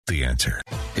the answer.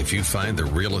 If you find the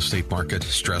real estate market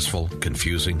stressful,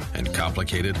 confusing, and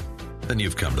complicated, then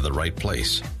you've come to the right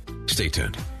place. Stay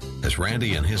tuned as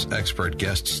Randy and his expert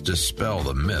guests dispel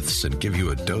the myths and give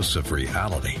you a dose of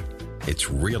reality.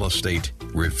 It's Real Estate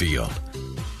Revealed.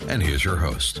 And here's your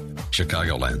host,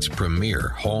 Chicagoland's premier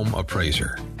home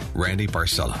appraiser, Randy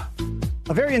Barcella.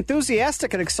 A very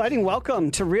enthusiastic and exciting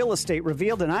welcome to Real Estate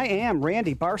Revealed, and I am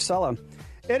Randy Barcella.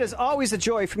 It is always a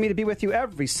joy for me to be with you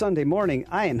every Sunday morning.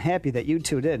 I am happy that you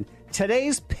tuned in.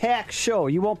 Today's packed show,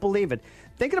 you won't believe it.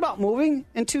 Thinking about moving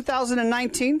in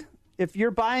 2019? If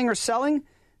you're buying or selling,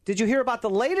 did you hear about the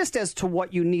latest as to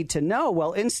what you need to know?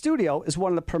 Well, in studio is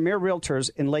one of the premier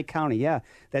realtors in Lake County. Yeah,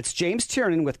 that's James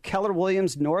Tiernan with Keller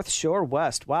Williams North Shore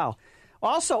West. Wow.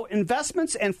 Also,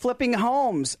 investments and flipping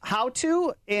homes. How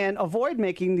to and avoid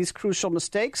making these crucial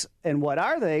mistakes. And what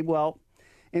are they? Well,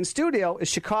 in studio is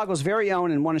Chicago's very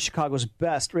own and one of Chicago's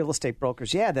best real estate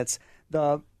brokers. Yeah, that's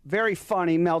the very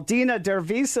funny Maldina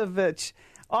Dervisevic.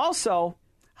 Also,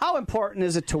 how important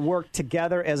is it to work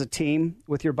together as a team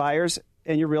with your buyers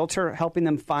and your realtor, helping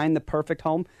them find the perfect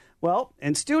home? Well,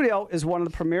 in studio is one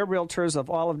of the premier realtors of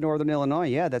all of Northern Illinois.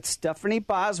 Yeah, that's Stephanie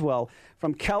Boswell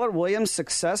from Keller Williams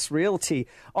Success Realty.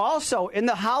 Also, in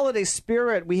the holiday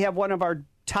spirit, we have one of our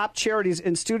top charities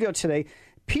in studio today,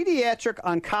 Pediatric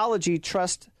Oncology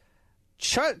Trust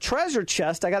Treasure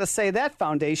Chest. I got to say that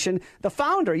foundation. The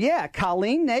founder,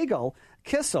 Colleen Nagel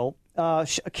Kissel.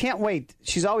 Can't wait.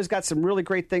 She's always got some really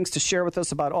great things to share with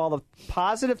us about all the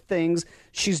positive things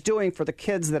she's doing for the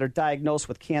kids that are diagnosed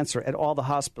with cancer at all the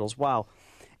hospitals. Wow.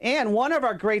 And one of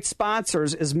our great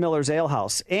sponsors is Miller's Ale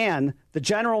House. And the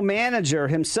general manager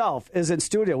himself is in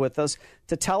studio with us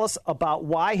to tell us about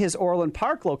why his Orland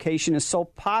Park location is so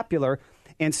popular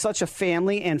and such a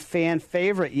family and fan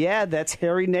favorite. Yeah, that's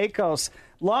Harry Nakos,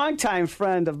 longtime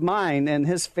friend of mine and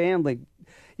his family.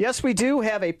 Yes, we do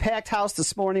have a packed house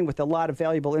this morning with a lot of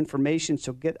valuable information,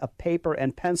 so get a paper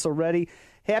and pencil ready.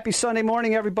 Happy Sunday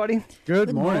morning, everybody.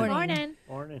 Good morning.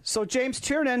 Morning. So, James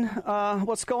Tiernan,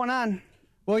 what's going on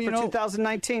for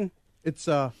 2019? It's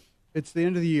the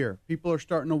end of the year. People are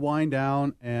starting to wind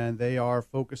down, and they are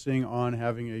focusing on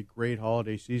having a great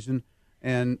holiday season.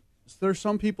 And there's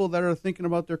some people that are thinking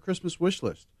about their Christmas wish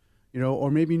list,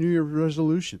 or maybe New Year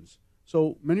resolutions.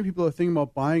 So many people are thinking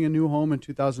about buying a new home in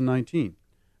 2019.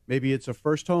 Maybe it's a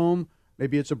first home,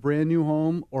 maybe it's a brand new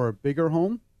home or a bigger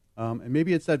home, and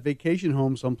maybe it's that vacation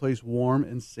home someplace warm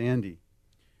and sandy.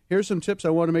 Here's some tips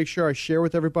I want to make sure I share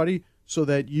with everybody so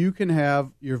that you can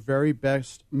have your very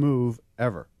best move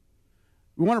ever.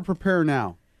 We want to prepare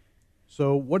now.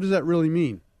 So what does that really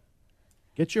mean?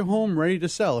 Get your home ready to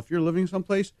sell. If you're living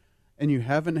someplace and you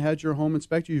haven't had your home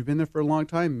inspected, you've been there for a long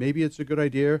time, maybe it's a good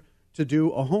idea to do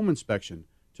a home inspection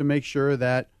to make sure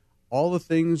that all the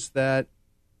things that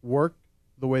work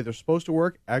the way they're supposed to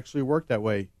work actually work that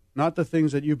way. Not the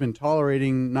things that you've been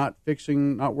tolerating, not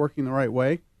fixing, not working the right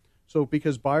way. So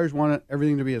because buyers want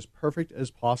everything to be as perfect as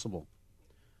possible.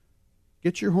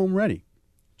 Get your home ready.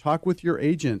 Talk with your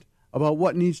agent about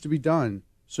what needs to be done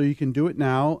so you can do it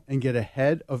now and get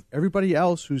ahead of everybody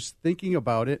else who's thinking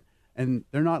about it and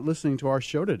they're not listening to our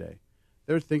show today.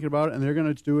 They're thinking about it and they're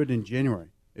going to do it in January.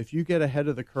 If you get ahead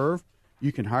of the curve,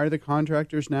 you can hire the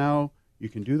contractors now. You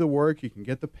can do the work, you can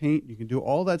get the paint, you can do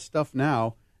all that stuff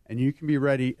now, and you can be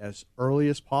ready as early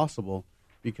as possible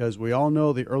because we all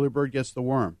know the early bird gets the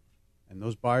worm. And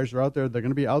those buyers are out there, they're going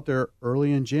to be out there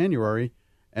early in January,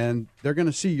 and they're going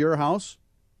to see your house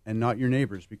and not your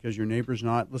neighbors because your neighbor's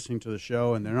not listening to the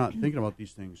show and they're not thinking about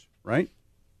these things, right?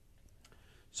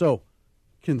 So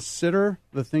consider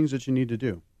the things that you need to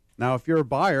do. Now, if you're a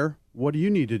buyer, what do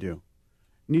you need to do?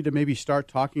 You need to maybe start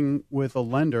talking with a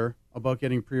lender about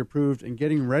getting pre-approved and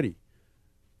getting ready.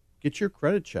 Get your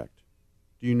credit checked.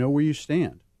 Do you know where you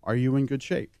stand? Are you in good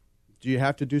shape? Do you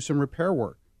have to do some repair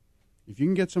work? If you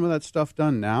can get some of that stuff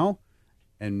done now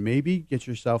and maybe get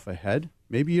yourself ahead,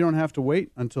 maybe you don't have to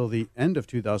wait until the end of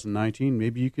 2019.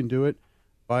 Maybe you can do it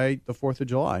by the 4th of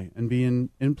July and be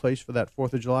in place for that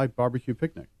 4th of July barbecue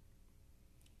picnic.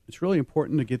 It's really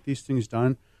important to get these things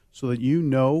done so that you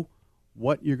know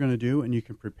what you're going to do and you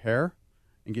can prepare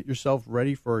and get yourself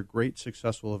ready for a great,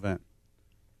 successful event.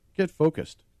 Get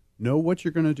focused. Know what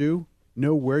you're going to do,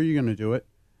 know where you're going to do it,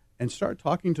 and start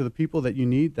talking to the people that you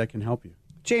need that can help you.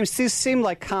 James, these seem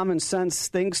like common sense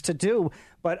things to do,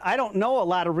 but I don't know a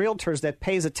lot of realtors that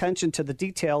pays attention to the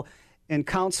detail in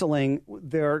counseling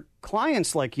their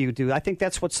clients like you do. I think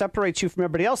that's what separates you from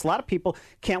everybody else. A lot of people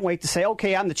can't wait to say,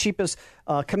 okay, I'm the cheapest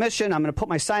commission. I'm going to put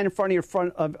my sign in front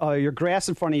of your grass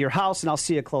in front of your house, and I'll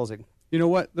see you closing. You know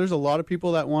what? There's a lot of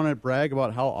people that want to brag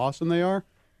about how awesome they are.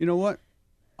 You know what?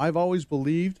 I've always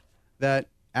believed that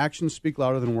actions speak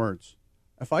louder than words.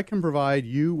 If I can provide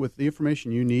you with the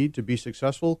information you need to be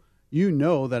successful, you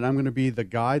know that I'm going to be the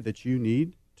guide that you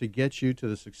need to get you to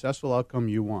the successful outcome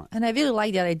you want. And I really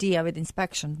like that idea with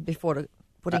inspection before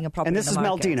putting a property And this in is the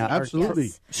market. Meldina, Absolutely.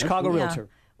 our Chicago Absolutely. realtor.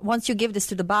 Once you give this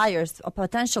to the buyers or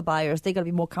potential buyers, they're going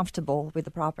to be more comfortable with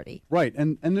the property. Right,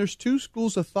 and there's two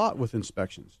schools of thought with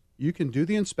inspections. You can do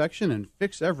the inspection and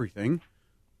fix everything,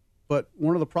 but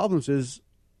one of the problems is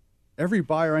every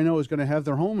buyer I know is going to have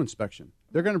their home inspection.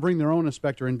 They're going to bring their own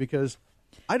inspector in because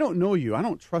I don't know you, I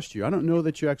don't trust you, I don't know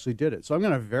that you actually did it, so I'm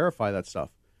going to verify that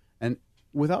stuff. And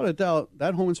without a doubt,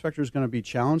 that home inspector is going to be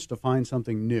challenged to find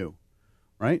something new,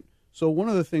 right? So one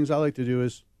of the things I like to do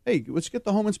is, hey, let's get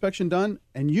the home inspection done,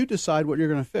 and you decide what you're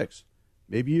going to fix.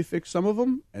 Maybe you fix some of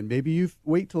them, and maybe you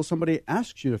wait till somebody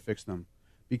asks you to fix them,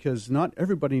 because not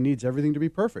everybody needs everything to be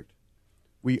perfect.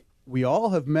 We all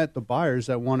have met the buyers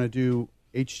that want to do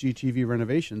HGTV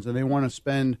renovations, and they want to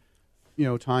spend,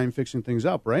 time fixing things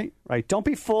up, right? Right. Don't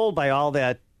be fooled by all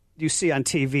that you see on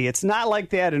TV. It's not like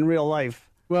that in real life.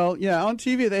 Well, yeah, on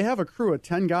TV they have a crew of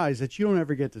 10 guys that you don't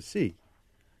ever get to see.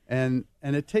 And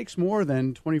it takes more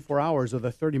than 24 hours of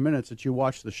the 30 minutes that you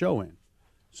watch the show in.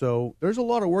 So there's a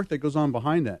lot of work that goes on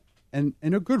behind that. And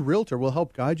a good realtor will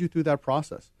help guide you through that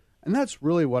process. And that's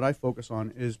really what I focus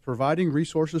on, is providing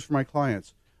resources for my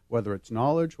clients, whether it's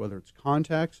knowledge, whether it's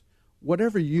contacts,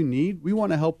 whatever you need. We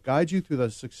want to help guide you through the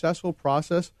successful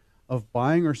process of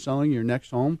buying or selling your next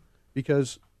home,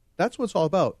 because that's what it's all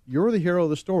about. You're the hero of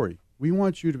the story. We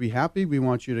want you to be happy. We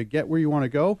want you to get where you want to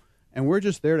go. And we're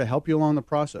just there to help you along the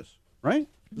process, right?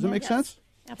 Does that make sense?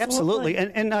 Absolutely.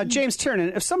 And James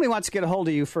Tiernan, if somebody wants to get a hold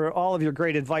of you for all of your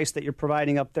great advice that you're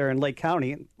providing up there in Lake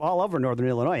County, all over Northern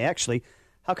Illinois, actually,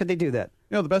 how could they do that?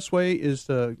 The best way is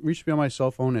to reach me on my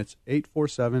cell phone. It's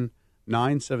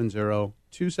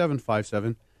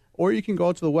 847-970-2757. Or you can go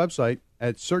out to the website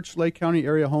at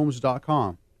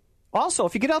searchlakecountyareahomes.com. Also,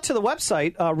 if you get out to the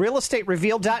website,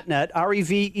 realestaterevealed.net,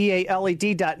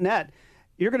 revealed.net,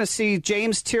 you're going to see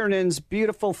James Tiernan's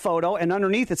beautiful photo, and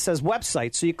underneath it says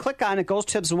website. So you click on it, goes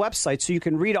to his website, so you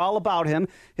can read all about him,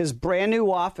 his brand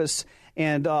new office,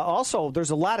 and also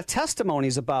there's a lot of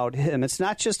testimonies about him. It's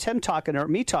not just him talking or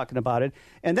me talking about it.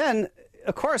 And then,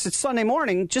 of course, it's Sunday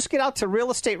morning. Just get out to Real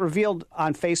Estate Revealed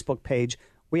on Facebook page.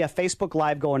 We have Facebook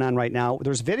Live going on right now.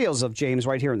 There's videos of James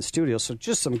right here in the studio, so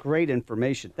just some great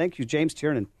information. Thank you, James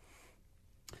Tiernan.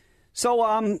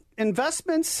 So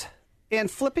investments and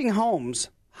flipping homes,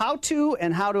 how to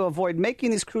avoid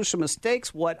making these crucial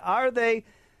mistakes. What are they?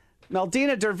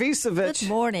 Meldina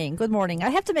Dervisevic. Good morning. I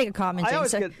have to make a comment,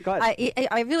 James. Go ahead.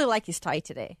 I really like his tie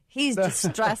today. He's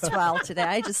just dressed well today.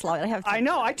 I just love it. I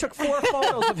know. I took 4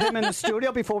 photos of him in the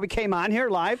studio before we came on here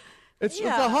live. It's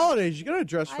the holidays. You got to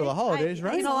dress for the holidays,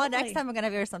 right? You know what? Next time I'm going to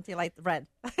wear something like red.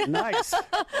 Nice.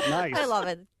 I love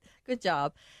it. Good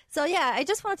job. So, I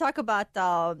just want to talk about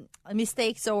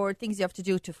mistakes or things you have to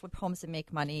do to flip homes and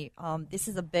make money. This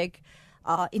is a big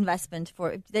investment.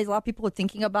 There's a lot of people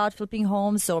thinking about flipping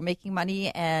homes or making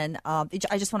money, and I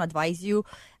just want to advise you,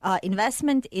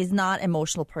 investment is not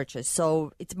emotional purchase.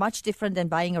 So it's much different than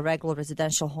buying a regular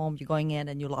residential home. You're going in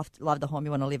and you love the home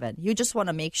you want to live in. You just want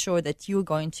to make sure that you're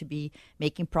going to be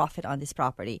making profit on this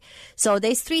property. So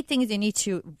there's 3 things you need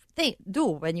to do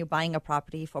when you're buying a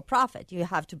property for profit. You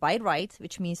have to buy it right,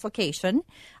 which means location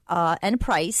and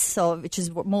price, which is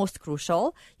most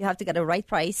crucial. You have to get a right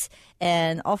price,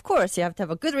 and of course you have to have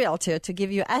a good realtor to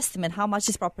give you an estimate how much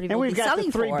this property will be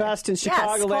selling for. And we've got the 3 best in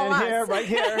Chicagoland here, right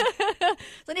here.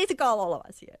 So you need to call all of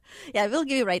us here. Yeah, we'll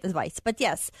give you right advice. But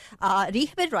yes,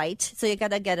 rehab it right. So you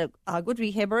got to get a good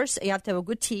rehabbers. You have to have a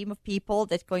good team of people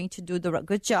that's going to do the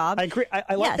good job. I agree.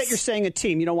 I like that you're saying a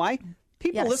team. You know why?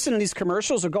 People listen to these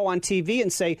commercials or go on TV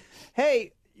and say,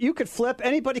 hey, you could flip.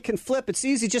 Anybody can flip. It's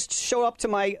easy. Just show up to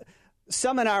my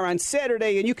seminar on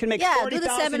Saturday and you can make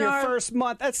 $40,000 your first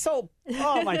month. That's so,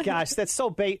 oh my gosh, that's so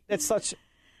bait. That's such,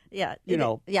 yeah.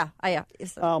 Oh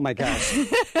my gosh. You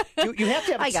have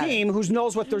to have a team who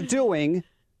knows what they're doing.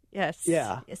 Yes.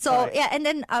 Yeah. So, and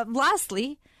then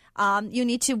lastly, you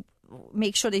need to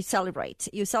make sure they celebrate.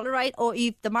 You celebrate, or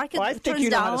if the market turns down. I think you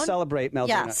know how to celebrate, Meldina.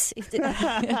 Yes. If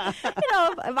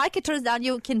market turns down,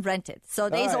 you can rent it. So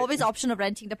there's always option of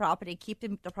renting the property,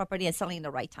 keeping the property, and selling in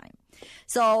the right time.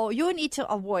 So you need to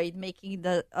avoid making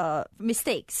the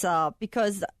mistakes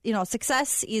because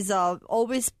success is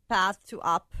always path to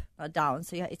up. Down,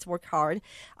 so it's work hard.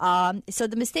 So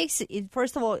the mistakes,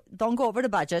 first of all, don't go over the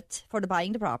budget for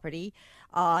buying the property.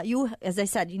 As I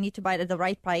said, you need to buy it at the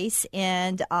right price,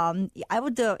 and I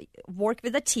would work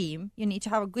with a team. You need to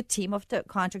have a good team of the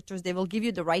contractors. They will give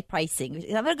you the right pricing.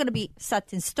 It's never going to be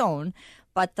set in stone,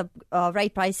 but the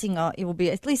right pricing, it will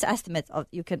be at least estimate of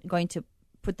you can going to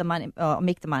put the money,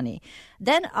 make the money.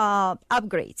 Then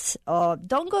upgrades.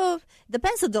 Don't go.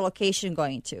 Depends on the location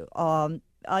going to.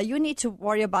 You need to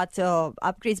worry about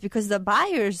upgrades because the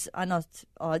buyers are not.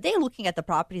 They're looking at the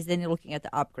properties, then you're looking at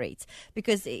the upgrades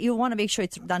because you want to make sure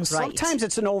it's done right. Sometimes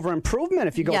it's an over improvement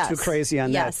if you go too crazy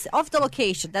on that. Yes, off the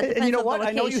location. That depends and you know on what? the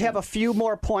I know location. you have a few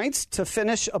more points to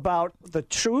finish about the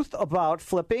truth about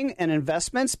flipping and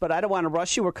investments, but I don't want to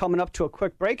rush you. We're coming up to a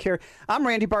quick break here. I'm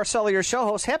Randy Barcella, your show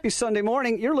host. Happy Sunday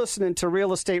morning. You're listening to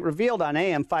Real Estate Revealed on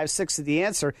AM 560 The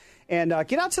Answer. And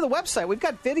get out to the website. We've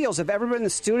got videos of everyone in the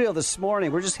studio this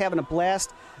morning. We're just having a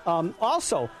blast.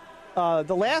 Also,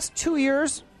 the last 2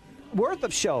 years worth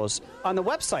of shows on the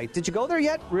website. Did you go there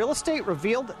yet?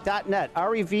 realestaterevealed.net,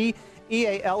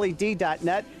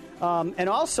 REVEALED.net. And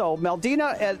also,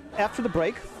 Meldina, after the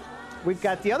break, we've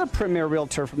got the other premier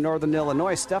realtor from Northern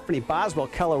Illinois, Stephanie Boswell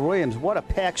Keller Williams. What a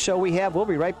packed show we have. We'll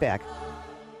be right back.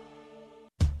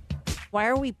 Why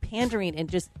are we pandering and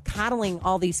just coddling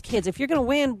all these kids? If you're going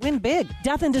to win big.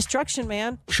 Death and destruction,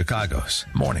 man. Chicago's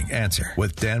Morning Answer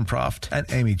with Dan Proft and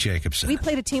Amy Jacobson. We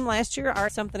played a team last year, our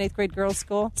 7th and 8th grade girls'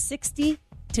 school, 60-0.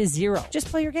 Just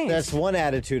play your game. That's one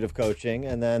attitude of coaching,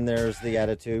 and then there's the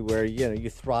attitude where you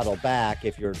throttle back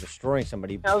if you're destroying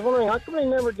somebody. I was wondering, how come they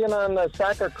never get on the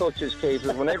soccer coaches'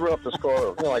 cases when they grew up to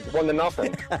score, like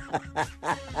 1-0?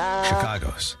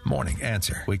 Chicago's Morning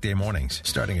Answer, weekday mornings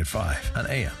starting at 5 on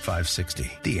AM 560.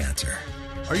 The Answer.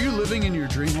 Are you living in your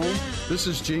dream home? This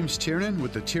is James Tiernan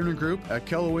with the Tiernan Group at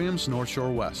Keller Williams North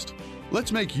Shore West.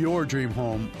 Let's make your dream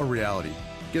home a reality.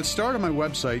 Get started on my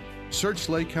website, search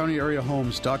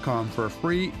LakeCountyAreaHomes.com for a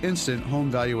free instant home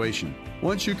valuation.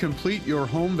 Once you complete your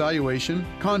home valuation,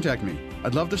 contact me.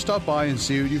 I'd love to stop by and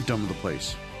see what you've done with the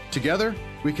place. Together,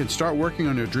 we can start working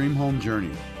on your dream home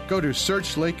journey. Go to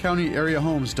search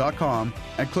LakeCountyAreaHomes.com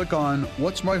and click on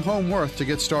What's My Home Worth to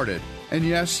get started. And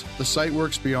yes, the site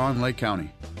works beyond Lake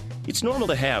County. It's normal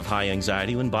to have high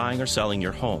anxiety when buying or selling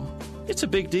your home. It's a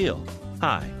big deal.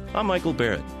 Hi, I'm Michael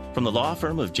Barrett from the law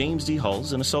firm of James D.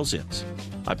 Hulls & Associates.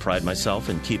 I pride myself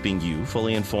in keeping you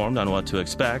fully informed on what to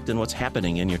expect and what's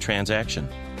happening in your transaction.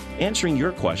 Answering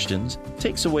your questions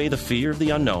takes away the fear of the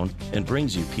unknown and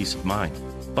brings you peace of mind.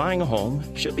 Buying a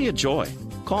home should be a joy.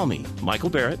 Call me, Michael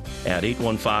Barrett, at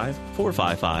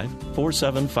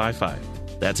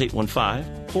 815-455-4755. That's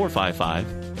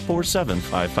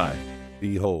 815-455-4755.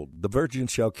 Behold, the virgin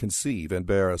shall conceive and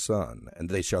bear a son, and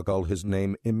they shall call his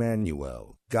name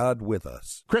Emmanuel, God with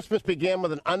us. Christmas began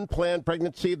with an unplanned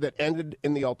pregnancy that ended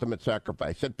in the ultimate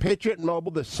sacrifice. At Patriot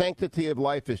Mobile, the sanctity of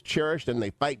life is cherished, and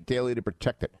they fight daily to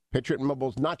protect it. Patriot Mobile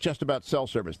is not just about cell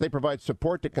service. They provide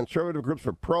support to conservative groups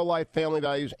for pro-life, family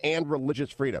values, and religious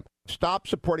freedom. Stop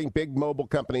supporting big mobile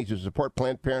companies who support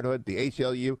Planned Parenthood, the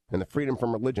ACLU, and the Freedom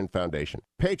from Religion Foundation.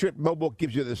 Patriot Mobile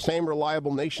gives you the same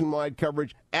reliable nationwide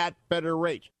coverage at better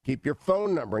rates. Keep your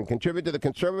phone number and contribute to the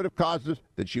conservative causes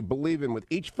that you believe in with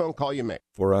each phone call you make.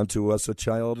 For unto us a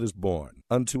child is born,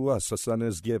 unto us a son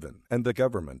is given, and the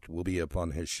government will be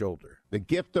upon his shoulder. The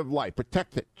gift of life.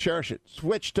 Protect it. Cherish it.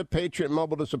 Switch to Patriot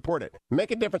Mobile to support it.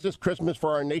 Make a difference this Christmas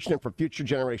for our nation and for future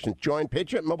generations. Join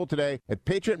Patriot Mobile today at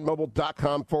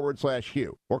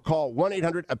patriotmobile.com/Hugh or call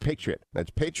 1-800-A-PATRIOT.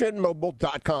 That's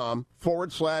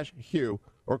patriotmobile.com/Hugh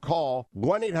or call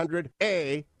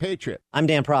 1-800-A-PATRIOT. I'm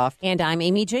Dan Proft. And I'm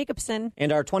Amy Jacobson.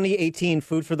 And our 2018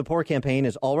 Food for the Poor campaign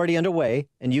is already underway,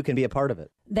 and you can be a part of it.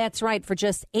 That's right. For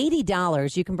just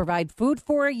 $80, you can provide food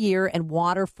for a year and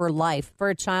water for life for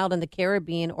a child in the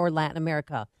Caribbean or Latin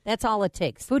America. That's all it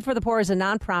takes. Food for the Poor is a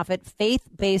nonprofit,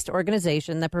 faith-based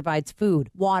organization that provides food,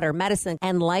 water, medicine,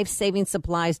 and life-saving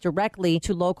supplies directly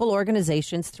to local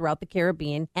organizations throughout the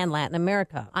Caribbean and Latin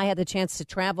America. I had the chance to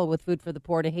travel with Food for the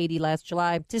Poor to Haiti last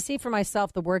July to see for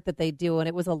myself the work that they do, and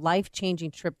it was a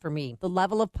life-changing trip for me. The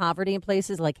level of poverty in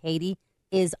places like Haiti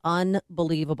is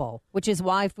unbelievable, which is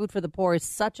why Food for the Poor is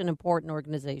such an important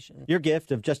organization. Your gift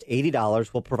of just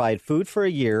 $80 will provide food for a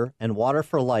year and water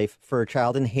for life for a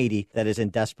child in Haiti that is in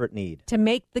desperate need. To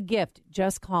make the gift,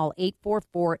 just call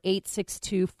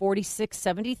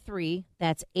 844-862-4673.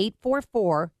 That's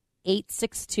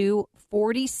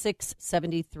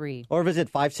 844-862-4673. Or visit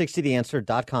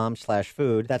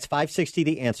 560theanswer.com/food. That's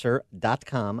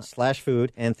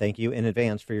 560theanswer.com/food. And thank you in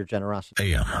advance for your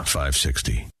generosity. AM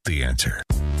 560, The Answer.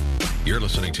 You're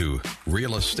listening to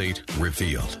Real Estate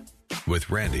Revealed with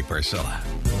Randy Barcella.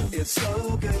 It's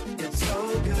so good. It's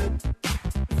so good.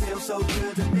 Feels so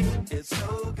good to me. It's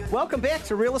so good. Welcome back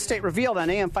to Real Estate Revealed on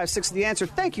AM 560 The Answer.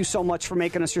 Thank you so much for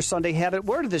making us your Sunday habit.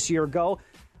 Where did this year go?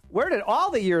 Where did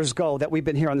all the years go that we've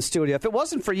been here on the studio? If it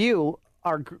wasn't for you,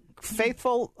 our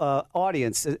faithful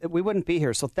audience, we wouldn't be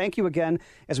here. So thank you again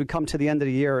as we come to the end of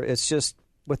the year. It's just,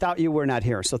 without you, we're not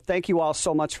here. So thank you all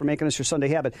so much for making us your Sunday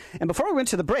habit. And before we went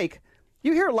to the break,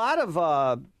 you hear a lot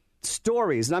of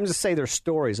stories, and I'm just saying there's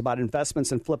stories about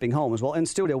investments and flipping homes. Well, in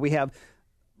studio, we have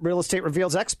Real Estate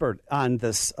Reveal's expert on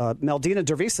this, Meldina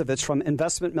Dervisevich from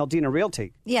Investment Meldina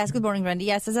Realty. Yes, good morning, Randy.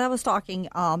 Yes, as I was talking,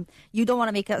 you don't want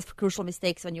to make crucial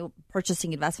mistakes when you're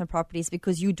purchasing investment properties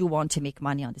because you do want to make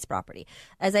money on this property.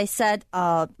 As I said,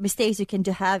 mistakes you can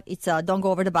have, it's don't go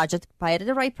over the budget, buy it at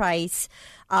the right price,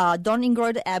 don't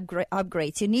ignore the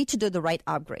upgrades. You need to do the right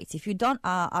upgrades. If you don't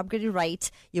upgrade it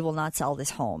right, you will not sell this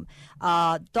home.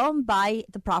 Don't buy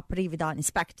the property without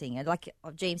inspecting it. Like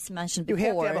James mentioned before. You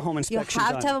have to have a home inspection You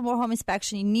have done. to have a more home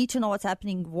inspection. You need to know what's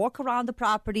happening. Walk around the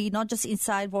property, not just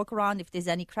inside. Walk around if there's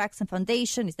any cracks in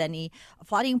foundation, is there any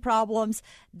flooding problems.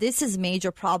 This is a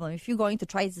major problem. If you're going to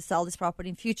try to sell this property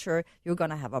in future, you're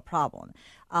going to have a problem.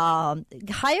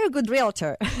 Hire a good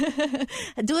realtor.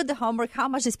 Do the homework. How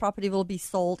much this property will be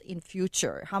sold in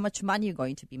future? How much money you're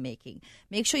going to be making?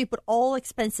 Make sure you put all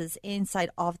expenses inside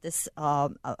of this.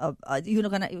 You're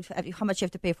gonna how much you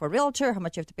have to pay for a realtor, how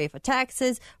much you have to pay for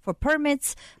taxes, for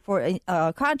permits, for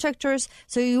contractors.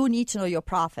 So you need to know your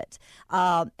profit.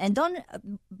 And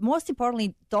most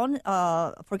importantly, don't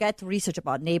forget to research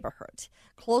about neighborhood.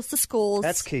 Close to schools.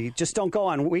 That's key. Just don't go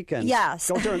on weekends. Yes.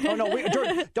 Don't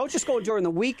just go during the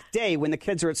weekday when the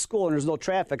kids are at school and there's no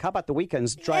traffic. How about the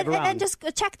weekends? Drive around. And just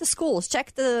check the schools.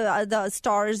 Check the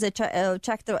stores.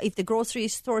 Check if the grocery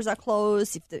stores are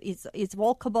closed. If it's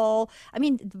walkable. I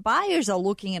mean, the buyers are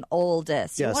looking at all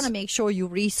this. You want to make sure you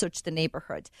research the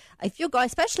neighborhood. If you go,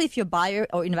 especially if you're a buyer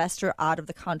or investor out of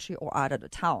the country or out of the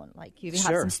town, like you have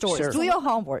some stores, do your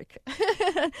homework.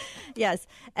 Yes,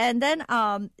 and then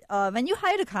when you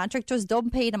hire the contractors,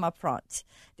 don't pay them up front.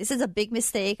 This is a big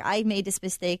mistake. I made this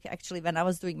mistake actually when I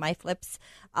was doing my flips.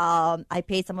 I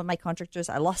paid some of my contractors.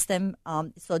 I lost them.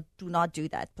 So do not do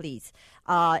that, please.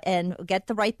 And get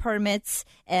the right permits.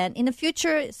 And in the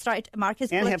future, start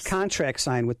market and flips. have contracts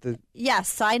signed with the... Yes,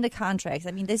 sign the contracts.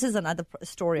 I mean, this is another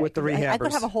story. With the rehabbers. I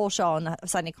could have a whole show on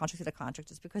signing contracts with the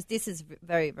contractors because this is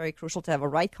very, very crucial to have a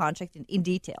right contract in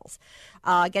details.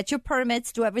 Get your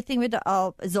permits. Do everything with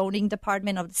the zoning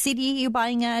department of the city you're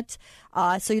buying at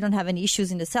so you don't have any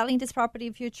issues in the selling this property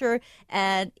in future.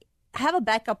 And have a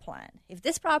backup plan. If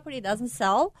this property doesn't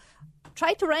sell,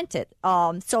 try to rent it.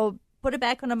 So put it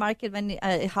back on the market when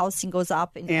housing goes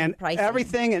up in pricing.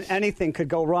 Everything and anything could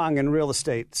go wrong in real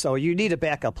estate. So you need a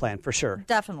backup plan for sure.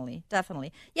 Definitely.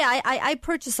 Yeah, I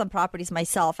purchased some properties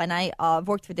myself, and I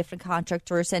worked with different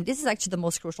contractors. And this is actually the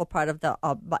most crucial part of the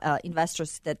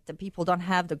investors, that the people don't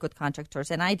have the good contractors.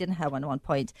 And I didn't have one at one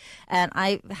point. And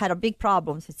I had a big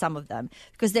problems with some of them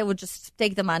because they would just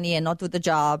take the money and not do the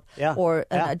job. Or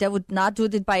they would not do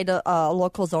it by the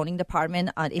local zoning department.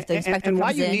 If the inspector and why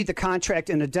comes you in. need the contract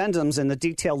and addendums and the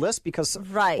detail list, because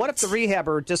what if the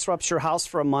rehabber disrupts your house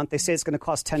for a month? They say it's going to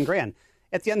cost $10,000.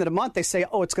 At the end of the month, they say,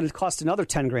 "Oh, it's going to cost another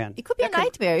 $10,000." It could be a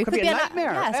nightmare. It could be a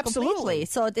nightmare. Yes, absolutely. Completely.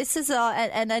 So this is,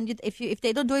 and then if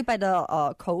they don't do it by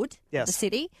the code, the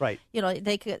city, right?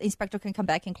 Inspector can come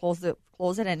back and close it.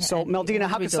 And so, Meldina,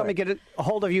 how can somebody get a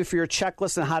hold of you for your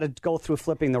checklist and how to go through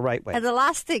flipping the right way? And the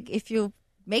last thing, if you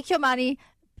make your money,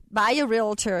 buy a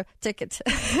realtor ticket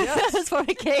for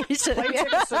vacation. Plane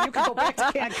ticket so you can go back to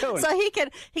Cancun. So he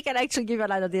can actually give you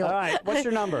another deal. All right. What's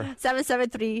your number?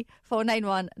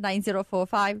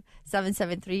 773-491-9045.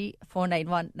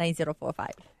 773-491-9045.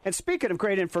 And speaking of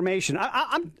great information,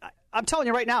 I'm telling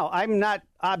you right now, I'm not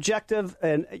objective,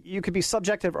 and you could be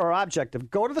subjective or objective.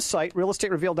 Go to the site,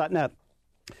 realestatereveal.net.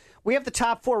 We have the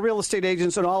top 4 real estate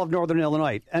agents in all of Northern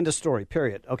Illinois. End of story,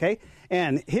 period. Okay?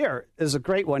 And here is a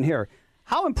great one here.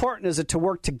 How important is it to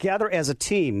work together as a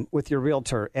team with your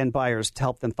realtor and buyers to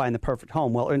help them find the perfect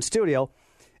home? Well, in studio,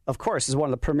 of course, is one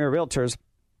of the premier realtors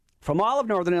from all of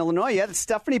Northern Illinois. It's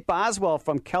Stephanie Boswell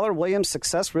from Keller Williams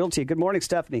Success Realty. Good morning,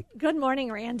 Stephanie. Good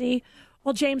morning, Randy.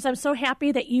 Well, James, I'm so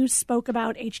happy that you spoke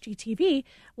about HGTV.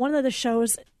 One of the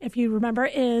shows, if you remember,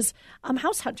 is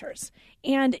House Hunters.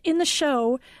 And in the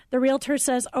show, the realtor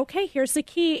says, okay, here's the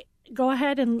key. Go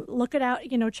ahead and look it out,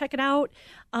 check it out.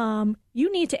 You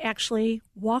need to actually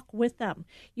walk with them.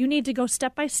 You need to go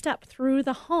step by step through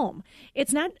the home.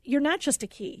 You're not just a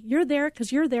key. You're there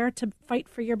because you're there to fight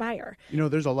for your buyer.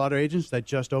 There's a lot of agents that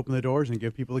just open the doors and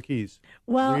give people the keys.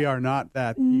 Well, we are not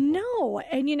that people. No.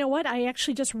 And you know what? I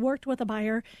actually just worked with a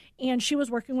buyer, and she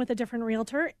was working with a different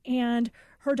realtor, and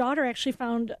her daughter actually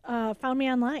found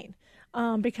me online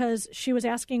because she was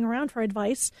asking around for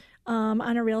advice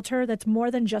on a realtor that's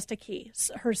more than just a key,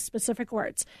 her specific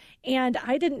words. And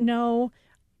I didn't know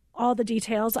all the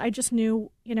details. I just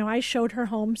knew, I showed her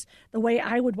homes the way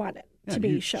I would want it to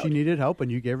be showed. She needed help,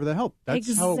 and you gave her the help. That's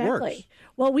exactly how it works.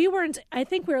 Well, I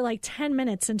think we were like 10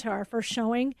 minutes into our first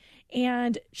showing,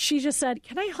 and she just said,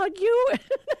 "Can I hug you?"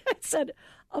 I said,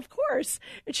 "Of course."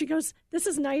 And she goes, "This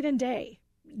is night and day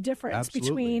difference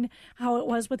between how it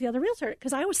was with the other realtor."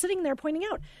 Because I was sitting there pointing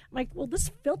out, I'm like, well,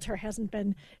 this filter hasn't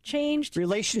been changed.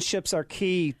 Relationships are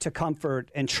key to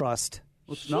comfort and trust.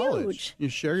 Well, it's knowledge. You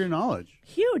share your knowledge.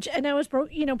 Huge. And I was,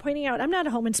 pointing out, I'm not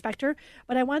a home inspector,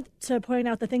 but I want to point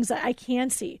out the things that I can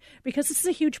see because this is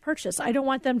a huge purchase. I don't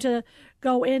want them to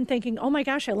go in thinking, oh my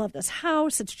gosh, I love this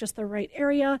house. It's just the right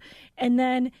area. And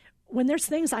then when there's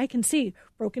things I can see,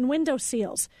 broken window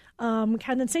seals,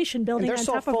 condensation building and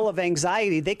they're on so full of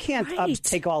anxiety, they can't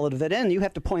take all of it in. You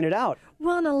have to point it out.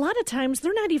 Well, and a lot of times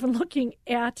they're not even looking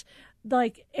at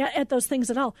those things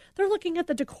at all. They're looking at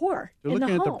the decor. They're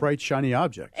looking at the bright, shiny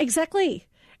objects. Exactly.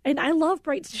 And I love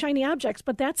bright, shiny objects,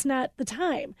 but that's not the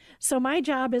time. So my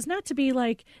job is not to be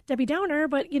like Debbie Downer,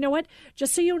 but you know what?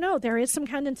 Just so you know, there is some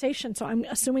condensation. So I'm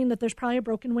assuming that there's probably a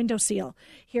broken window seal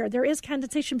here. There is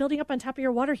condensation building up on top of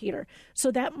your water heater. So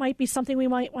that might be something we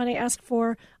might want to ask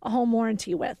for a home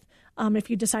warranty with. If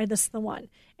you decide this is the one.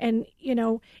 And,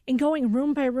 in going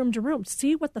room by room to room,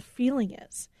 see what the feeling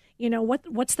is.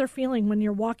 What's their feeling when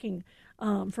you're walking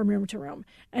from room to room.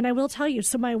 And I will tell you,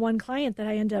 so my one client that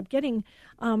I ended up getting,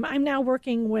 I'm now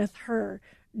working with her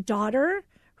daughter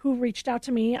who reached out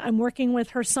to me. I'm working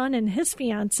with her son and his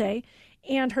fiance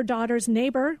and her daughter's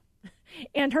neighbor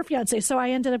and her fiance. So I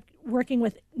ended up working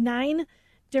with 9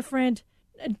 different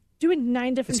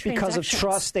It's because of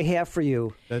trust they have for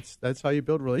you. That's how you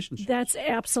build relationships. That's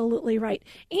absolutely right.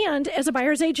 And as a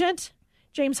buyer's agent,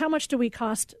 James, how much do we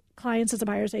cost clients as a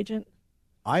buyer's agent?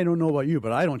 I don't know about you,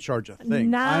 but I don't charge a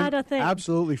thing. Not a thing.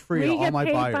 Absolutely free to all my buyers.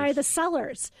 We get paid by the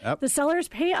sellers. Yep. The sellers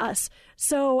pay us.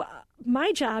 So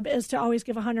my job is to always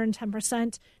give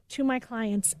 110% to my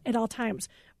clients at all times.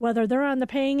 Whether they're on the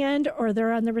paying end or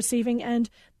they're on the receiving end,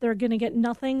 they're going to get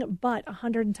nothing but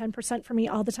 110% from me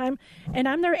all the time. And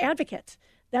I'm their advocate.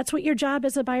 That's what your job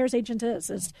as a buyer's agent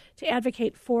is to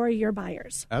advocate for your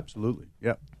buyers. Absolutely.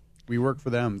 Yeah. We work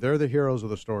for them. They're the heroes of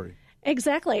the story.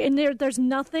 Exactly. And there's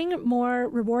nothing more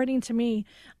rewarding to me,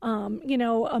 a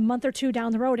month or two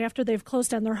down the road after they've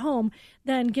closed on their home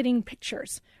than getting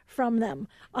pictures from them.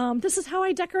 This is how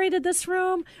I decorated this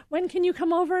room. When can you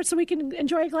come over so we can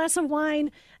enjoy a glass of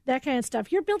wine? That kind of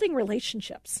stuff. You're building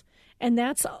relationships, and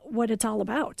that's what it's all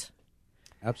about.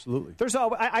 Absolutely.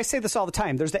 I say this all the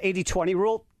time. There's the 80-20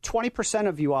 rule. 20%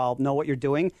 of you all know what you're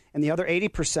doing, and the other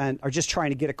 80% are just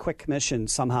trying to get a quick commission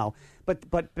somehow.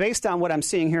 But based on what I'm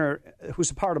seeing here,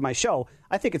 who's a part of my show,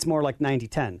 I think it's more like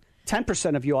 90-10.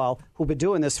 10% of you all who've been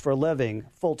doing this for a living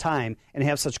full-time and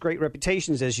have such great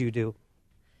reputations as you do,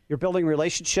 you're building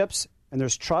relationships, and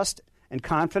there's trust and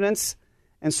confidence,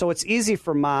 and so it's easy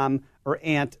for mom or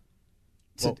aunt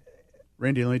to... Well,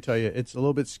 Randy, let me tell you, it's a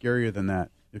little bit scarier than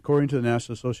that. According to the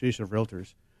National Association of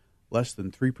Realtors, less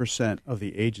than 3% of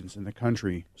the agents in the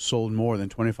country sold more than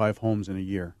 25 homes in a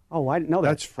year. Oh, I didn't know that.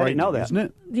 That's frightening, I didn't know that. Isn't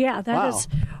it? Yeah, that is.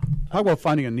 Talk about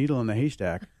finding a needle in the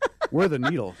haystack. We're the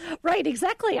needle. Right,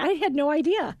 exactly. I had no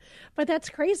idea. But that's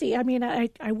crazy. I mean, I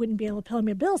wouldn't be able to pay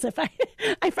my bills if I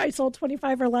sold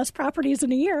 25 or less properties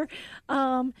in a year.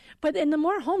 But the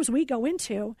more homes we go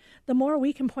into, the more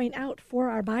we can point out for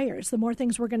our buyers, the more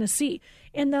things we're going to see.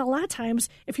 And a lot of times,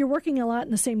 if you're working a lot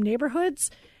in the same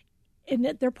neighborhoods, and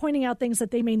they're pointing out things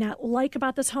that they may not like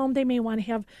about this home. They may want to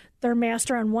have their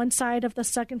master on one side of the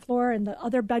second floor and the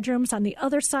other bedrooms on the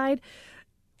other side.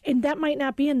 And that might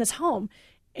not be in this home.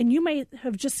 And you may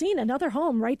have just seen another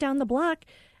home right down the block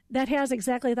that has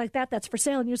exactly like that that's for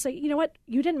sale. And you say, you know what,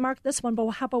 you didn't mark this one, but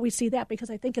how about we see that? Because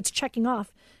I think it's checking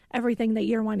off everything that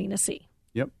you're wanting to see.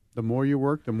 Yep. The more you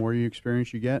work, the more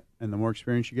experience you get. And the more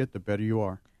experience you get, the better you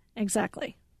are.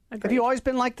 Exactly. Agreed. Have you always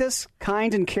been like this?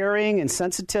 Kind and caring and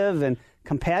sensitive and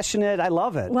compassionate? I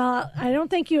love it. Well, I don't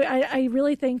think I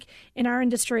really think in our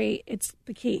industry, it's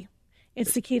the key.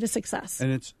 It's the key to success.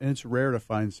 And it's rare to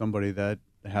find somebody that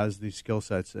has these skill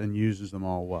sets and uses them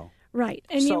all well. Right.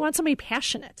 And you want somebody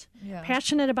passionate. Yeah.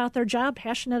 Passionate about their job,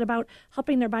 passionate about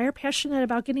helping their buyer, passionate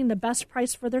about getting the best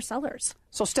price for their sellers.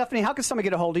 So, Stephanie, how can somebody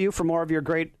get a hold of you for more of your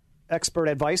great expert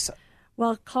advice?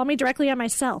 Well, call me directly on my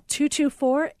cell,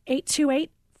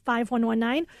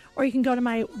 224-828-5119, or you can go to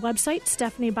my website,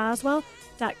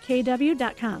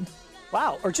 stephanieboswell.kw.com.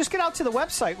 Wow. Or just get out to the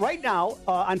website right now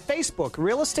on Facebook,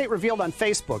 Real Estate Revealed on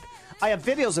Facebook. I have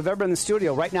videos of everyone in the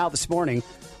studio right now this morning.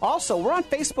 Also, we're on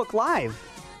Facebook Live.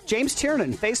 James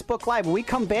Tiernan, Facebook Live. When we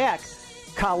come back,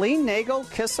 Colleen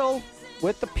Nagel-Kissel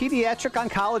with the Pediatric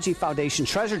Oncology Foundation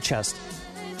Treasure Chest.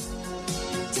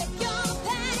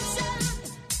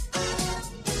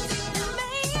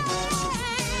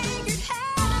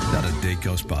 Not a day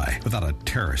goes by without a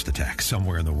terrorist attack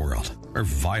somewhere in the world, or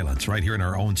violence right here in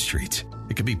our own streets.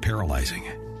 It can be paralyzing,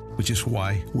 which is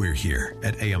why we're here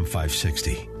at AM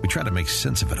 560. We try to make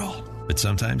sense of it all, but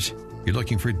sometimes you're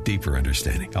looking for deeper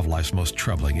understanding of life's most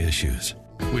troubling issues.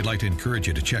 We'd like to encourage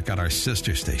you to check out our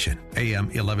sister station, AM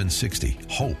 1160,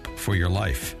 Hope for Your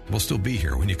Life. We'll still be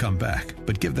here when you come back,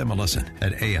 but give them a listen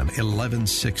at AM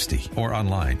 1160 or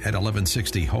online at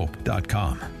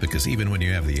 1160hope.com, because even when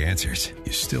you have the answers,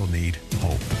 you still need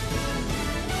hope.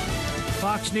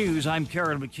 Fox News, I'm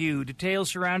Carol McHugh. Details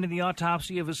surrounding the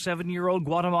autopsy of a 7-year-old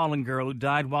Guatemalan girl who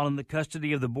died while in the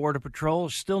custody of the Border Patrol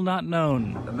are still not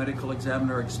known. The medical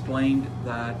examiner explained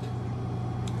that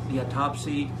the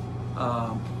autopsy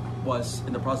was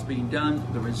in the process of being done,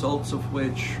 the results of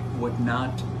which would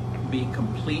not be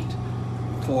complete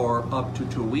for up to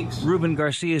 2 weeks. Ruben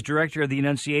Garcia is director of the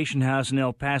Annunciation House in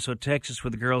El Paso, Texas, where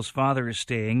the girl's father is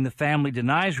staying. The family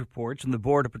denies reports from the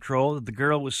Border Patrol that the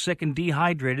girl was sick and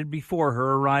dehydrated before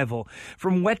her arrival.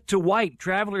 From wet to white,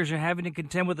 travelers are having to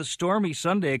contend with a stormy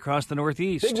Sunday across the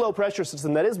Northeast. Big low pressure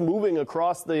system that is moving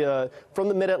across from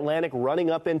the mid-Atlantic,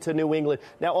 running up into New England.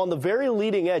 Now, on the very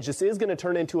leading edge, this is going to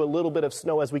turn into a little bit of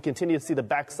snow as we continue to see the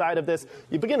backside of this.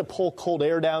 You begin to pull cold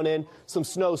air down in, some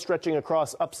snow stretching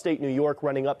across upstate New York,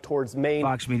 running up towards Maine.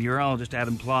 Fox meteorologist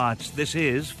Adam Plotz. This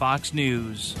is Fox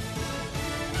News.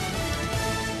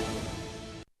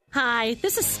 Hi,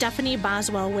 this is Stephanie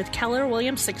Boswell with Keller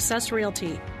Williams Success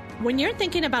Realty. When you're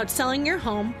thinking about selling your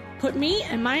home, put me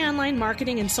and my online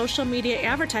marketing and social media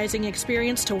advertising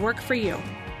experience to work for you.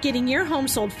 Getting your home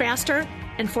sold faster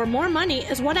and for more money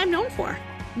is what I'm known for.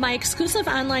 My exclusive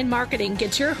online marketing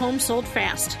gets your home sold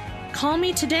fast. Call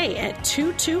me today at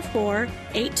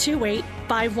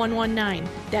 224-828-5119.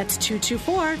 That's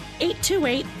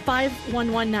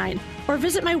 224-828-5119. Or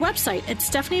visit my website at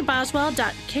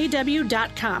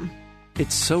stephanieboswell.kw.com.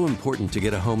 It's so important to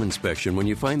get a home inspection when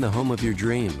you find the home of your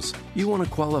dreams. You want a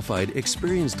qualified,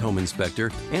 experienced home inspector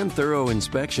and thorough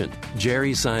inspection.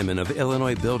 Jerry Simon of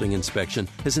Illinois Building Inspection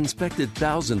has inspected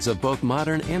thousands of both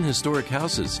modern and historic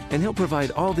houses, and he'll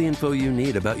provide all the info you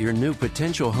need about your new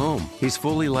potential home. He's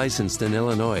fully licensed in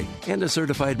Illinois and a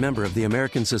certified member of the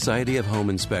American Society of Home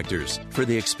Inspectors. For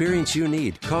the experience you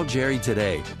need, call Jerry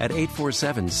today at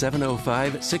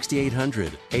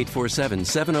 847-705-6800.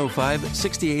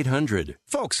 847-705-6800.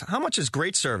 Folks, how much is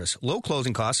great service, low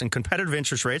closing costs, and competitive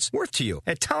interest rates worth to you?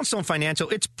 At Townstone Financial,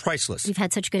 it's priceless. We've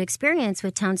had such good experience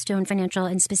with Townstone Financial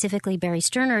and specifically Barry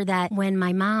Sterner that when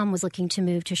my mom was looking to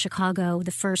move to Chicago,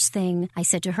 the first thing I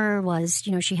said to her was,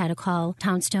 she had to call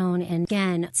Townstone. And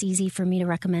again, it's easy for me to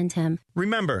recommend him.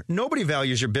 Remember, nobody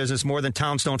values your business more than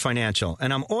Townstone Financial,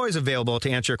 and I'm always available to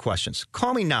answer your questions.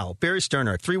 Call me now, Barry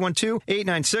Sterner,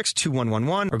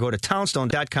 312-896-2111, or go to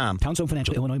townstone.com. Townstone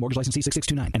Financial, Illinois, mortgage licensee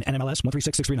 6629 and NMLS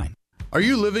 136639. Are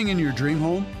you living in your dream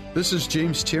home? This is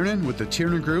James Tiernan with the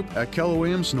Tiernan Group at Keller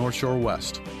Williams North Shore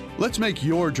West. Let's make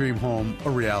your dream home a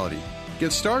reality.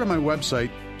 Get started on my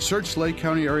website, search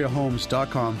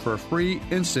LakeCountyAreaHomes.com for a free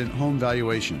instant home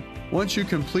valuation. Once you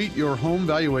complete your home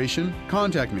valuation,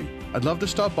 contact me. I'd love to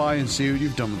stop by and see what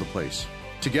you've done with the place.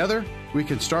 Together, we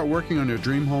can start working on your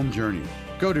dream home journey.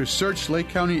 Go to search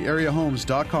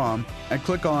LakeCountyAreaHomes.com and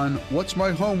click on What's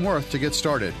My Home Worth to get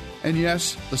started. And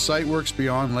yes, the site works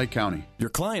beyond Lake County. Your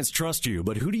clients trust you,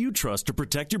 but who do you trust to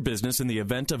protect your business in the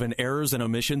event of an errors and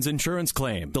omissions insurance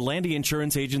claim? The Landy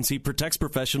Insurance Agency protects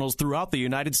professionals throughout the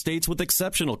United States with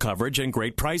exceptional coverage and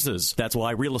great prices. That's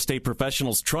why real estate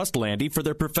professionals trust Landy for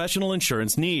their professional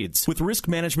insurance needs. With risk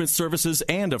management services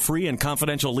and a free and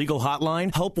confidential legal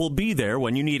hotline, help will be there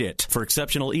when you need it. For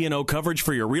exceptional E&O coverage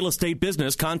for your real estate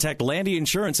business, contact Landy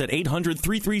Insurance at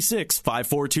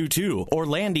 800-336-5422 or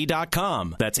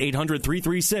landy.com. That's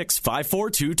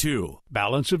 800-336-5422.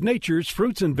 Balance of Nature's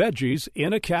fruits and veggies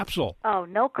in a capsule. Oh,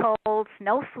 no colds,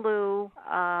 no flu,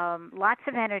 lots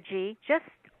of energy, just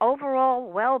overall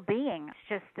well-being. It's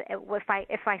just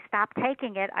if I stop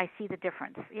taking it, I see the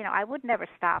difference. I would never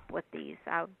stop with these.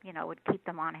 I would keep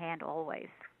them on hand always.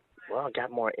 Well, I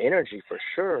got more energy for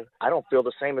sure. I don't feel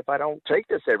the same if I don't take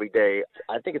this every day.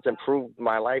 I think it's improved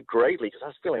my life greatly because I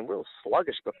was feeling real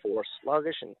sluggish before,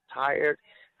 sluggish and tired.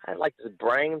 I had like this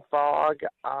brain fog.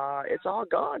 It's all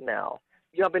gone now.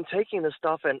 I've been taking this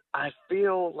stuff, and I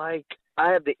feel like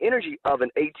I have the energy of an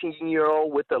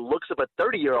 18-year-old with the looks of a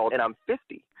 30-year-old, and I'm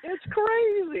 50. It's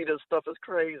crazy. This stuff is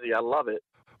crazy. I love it.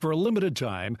 For a limited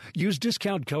time, use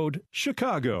discount code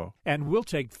CHICAGO, and we'll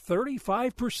take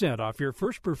 35% off your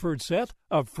first preferred set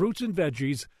of fruits and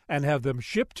veggies and have them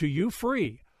shipped to you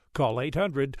free. Call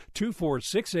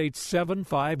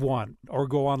 800-246-8751 or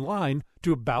go online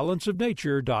to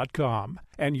balanceofnature.com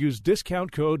and use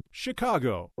discount code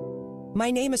CHICAGO. My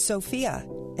name is Sophia,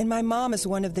 and my mom is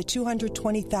one of the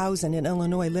 220,000 in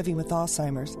Illinois living with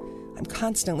Alzheimer's. I'm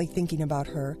constantly thinking about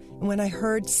her, and when I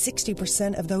heard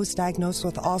 60% of those diagnosed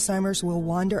with Alzheimer's will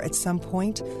wander at some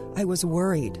point, I was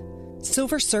worried.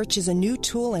 Silver Search is a new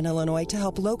tool in Illinois to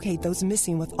help locate those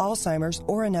missing with Alzheimer's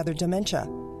or another dementia.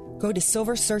 Go to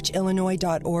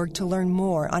silversearchillinois.org to learn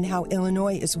more on how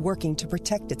Illinois is working to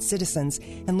protect its citizens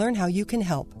and learn how you can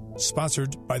help.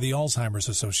 Sponsored by the Alzheimer's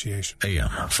Association. AM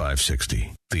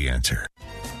 560, The Answer.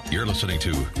 You're listening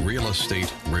to Real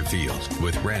Estate Revealed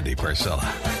with Randy Barcella.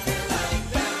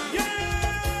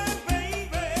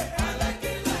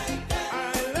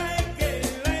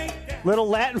 Little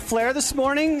Latin flair this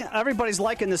morning. Everybody's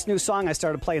liking this new song I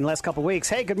started playing the last couple of weeks.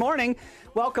 Hey, good morning.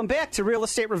 Welcome back to Real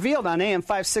Estate Revealed on AM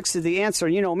 560, The Answer.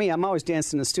 You know me, I'm always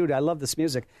dancing in the studio. I love this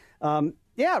music.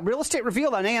 Real Estate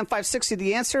Revealed on AM 560,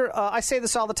 The Answer. I say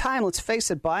this all the time. Let's face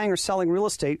it, buying or selling real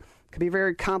estate can be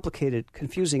very complicated,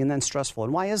 confusing, and then stressful.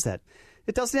 And why is that?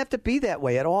 It doesn't have to be that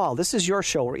way at all. This is your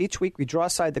show where each week we draw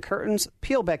aside the curtains,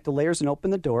 peel back the layers, and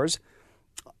open the doors.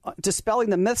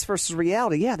 Dispelling the myths versus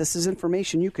reality. Yeah, this is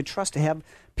information you could trust to have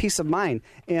peace of mind.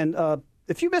 And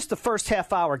if you missed the first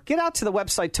half hour, get out to the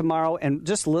website tomorrow and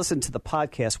just listen to the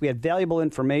podcast. We had valuable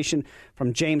information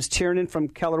from James Tiernan from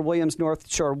Keller Williams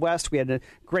North Shore West. We had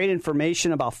great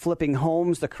information about flipping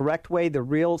homes the correct way, the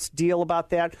real deal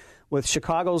about that, with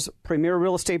Chicago's premier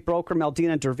real estate broker,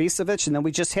 Meldina Dervisovich. And then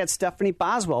we just had Stephanie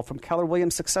Boswell from Keller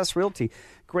Williams Success Realty.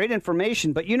 Great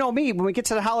information. But you know me, when we get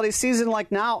to the holiday season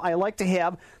like now, I like to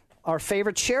have our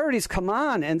favorite charities come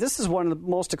on. And this is one of the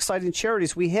most exciting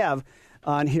charities we have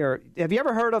on here. Have you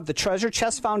ever heard of the Treasure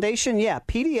Chest Foundation? Yeah,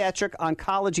 Pediatric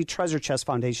Oncology Treasure Chest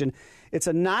Foundation. It's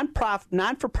a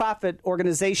non-for-profit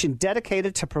organization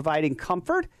dedicated to providing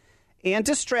comfort and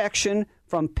distraction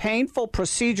from painful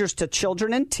procedures to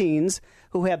children and teens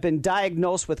who have been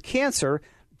diagnosed with cancer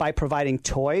by providing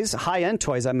toys, high-end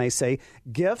toys, I may say,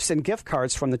 gifts and gift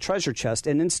cards from the Treasure Chest.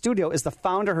 And in studio is the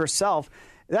founder herself.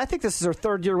 I think this is her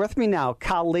third year with me now,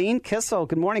 Colleen Kissel.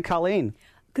 Good morning, Colleen.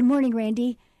 Good morning,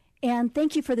 Randy. And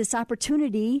thank you for this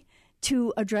opportunity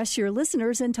to address your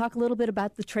listeners and talk a little bit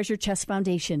about the Treasure Chest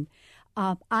Foundation.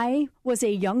 I was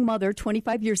a young mother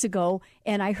 25 years ago,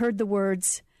 and I heard the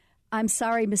words, "I'm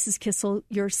sorry, Mrs. Kissel,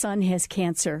 your son has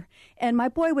cancer." And my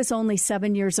boy was only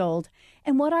 7 years old.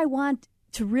 And what I want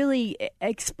to really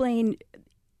explain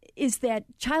is that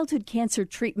childhood cancer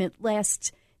treatment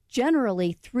lasts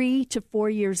generally 3 to 4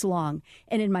 years long.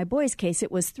 And in my boy's case,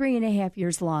 it was 3.5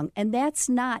 years long. And that's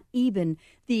not even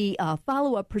the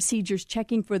follow-up procedures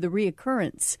checking for the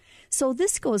reoccurrence. So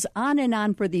this goes on and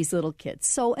on for these little kids.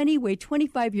 So anyway,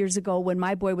 25 years ago when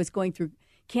my boy was going through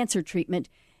cancer treatment,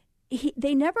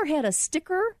 they never had a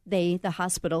sticker, the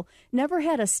hospital, never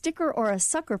had a sticker or a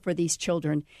sucker for these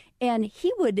children. And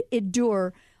he would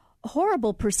endure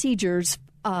horrible procedures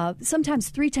sometimes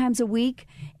 3 times a week,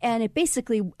 and it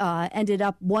basically ended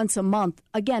up once a month,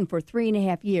 again, for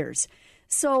 3.5 years.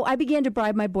 So I began to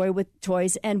bribe my boy with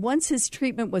toys, and once his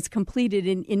treatment was completed,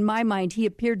 in my mind, he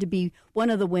appeared to be one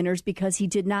of the winners because he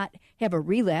did not have a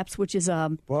relapse, which is...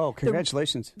 Whoa,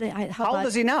 congratulations. How old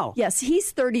is he now? Yes,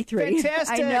 he's 33.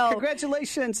 Fantastic. I know.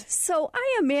 Congratulations. So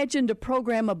I imagined a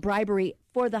program of bribery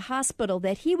for the hospital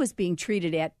that he was being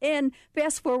treated at, and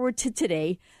fast forward to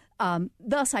today...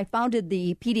 thus, I founded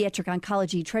the Pediatric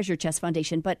Oncology Treasure Chest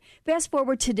Foundation. But fast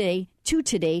forward to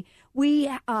today, we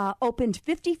opened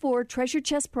 54 Treasure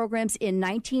Chest programs in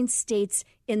 19 states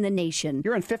in the nation.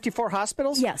 You're in 54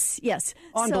 hospitals? Yes.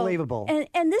 Unbelievable. So,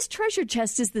 and this treasure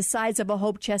chest is the size of a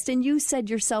hope chest. And you said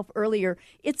yourself earlier,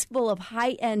 it's full of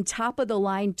high-end,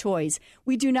 top-of-the-line toys.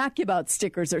 We do not give out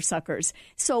stickers or suckers.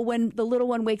 So when the little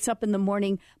one wakes up in the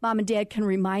morning, Mom and Dad can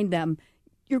remind them,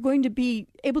 you're going to be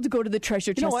able to go to the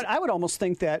treasure chest. You know what? I would almost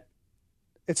think that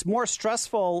it's more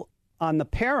stressful on the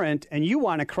parent, and you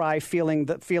want to cry feeling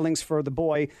the feelings for the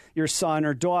boy, your son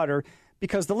or daughter,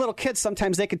 because the little kids,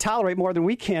 sometimes they can tolerate more than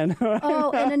we can.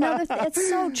 Oh, and another thing, it's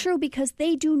so true because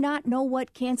they do not know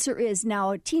what cancer is.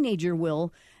 Now, a teenager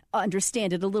will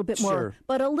understand it a little bit more, Sure.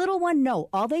 But a little one, no.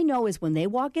 All they know is when they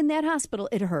walk in that hospital,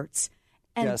 it hurts.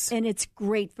 And, Yes. and it's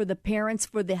great for the parents,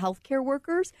 for the healthcare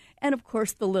workers, and of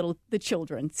course the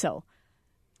children. So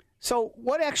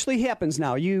what actually happens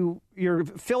now? You're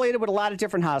affiliated with a lot of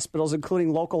different hospitals,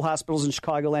 including local hospitals in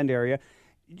Chicagoland area.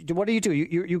 What do?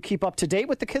 You keep up to date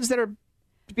with the kids that are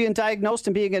being diagnosed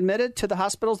and being admitted to the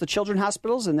hospitals, the children's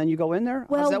hospitals, and then you go in there?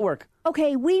 How does that work?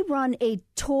 Okay, we run a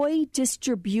toy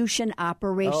distribution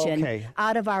operation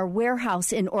out of our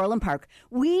warehouse in Orland Park.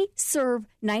 We serve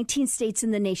 19 states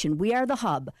in the nation. We are the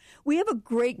hub. We have a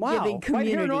great giving community. Right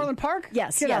here in Orland Park?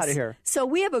 Yes. Get out of here. So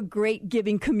we have a great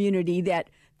giving community that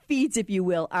feeds, if you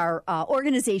will, our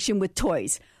organization with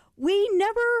toys. We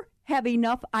never have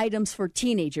enough items for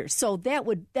teenagers, so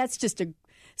that's just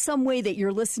some way that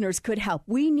your listeners could help.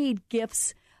 We need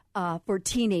gifts for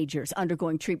teenagers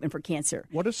undergoing treatment for cancer.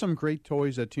 What are some great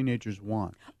toys that teenagers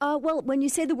want? Well, when you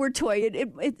say the word toy,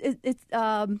 it's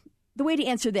the way to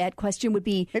answer that question would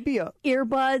be maybe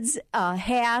earbuds,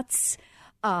 hats,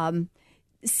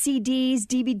 CDs,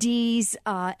 DVDs,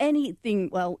 anything.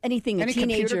 Well, anything Any a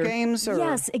teenager. computer games? Or...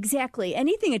 Yes, exactly.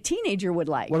 Anything a teenager would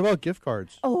like. What about gift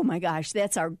cards? Oh my gosh,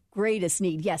 that's our greatest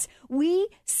need. Yes, we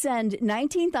send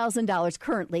 $19,000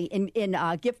 currently in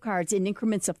gift cards in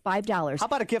increments of $5. How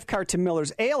about a gift card to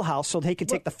Miller's Ale House so they could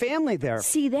take the family there?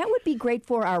 See, that would be great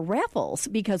for our raffles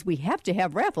because we have to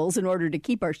have raffles in order to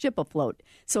keep our ship afloat.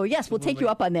 So yes, we'll take you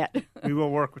up on that. We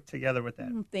will work together with that.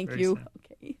 Thank Very you. soon.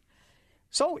 Okay.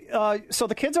 So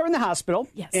the kids are in the hospital,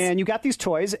 yes, and you got these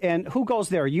toys, and who goes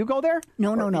there? You go there?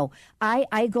 No.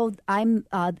 I go. I'm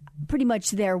pretty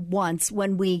much there once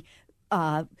when we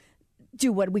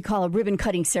do what we call a ribbon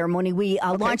cutting ceremony. We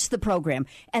launch the program,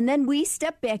 and then we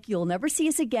step back. You'll never see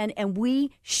us again, and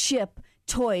we ship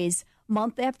toys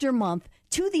month after month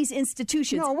to these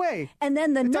institutions. No way. And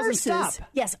then the It nurses. doesn't stop.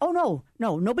 Yes. Oh, no.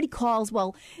 Nobody calls.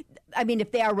 Well, I mean,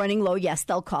 if they are running low, yes,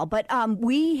 they'll call. But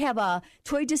we have a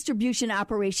toy distribution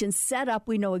operation set up.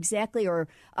 We know exactly or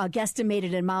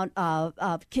guesstimated amount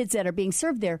of kids that are being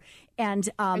served there. And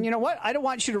you know what? I don't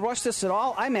want you to rush this at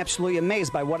all. I'm absolutely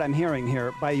amazed by what I'm hearing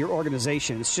here by your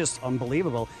organization. It's just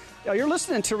unbelievable. You're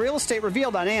listening to Real Estate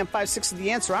Revealed on AM 560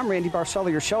 The Answer. I'm Randy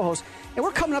Barcella, your show host. And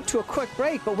we're coming up to a quick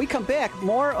break, but we come back.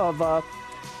 More of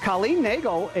Colleen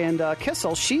Nagel and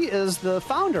Kissel. She is the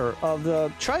founder of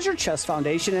the Treasure Chest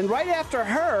Foundation. And right after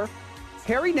her,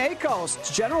 Harry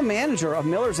Nakos, general manager of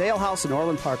Miller's Ale House in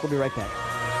Orland Park. We'll be right back.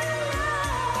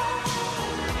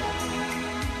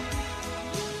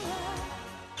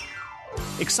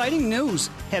 Exciting news.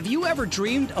 Have you ever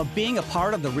dreamed of being a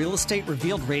part of the Real Estate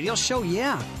Revealed radio show?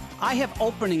 Yeah. I have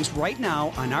openings right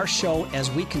now on our show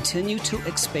as we continue to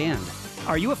expand.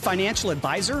 Are you a financial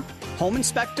advisor, home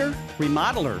inspector,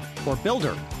 remodeler, or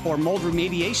builder, or mold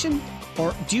remediation?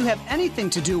 Or do you have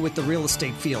anything to do with the real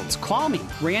estate fields? Call me,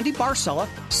 Randy Barcella,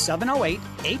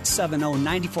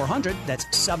 708-870-9400. That's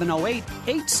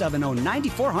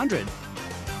 708-870-9400.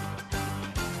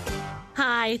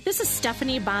 Hi, this is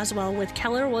Stephanie Boswell with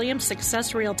Keller Williams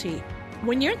Success Realty.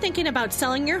 When you're thinking about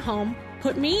selling your home,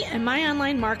 put me and my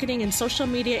online marketing and social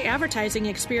media advertising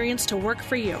experience to work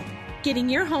for you. Getting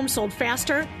your home sold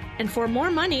faster and for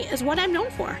more money is what I'm known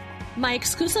for. My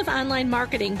exclusive online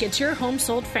marketing gets your home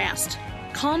sold fast.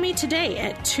 Call me today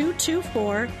at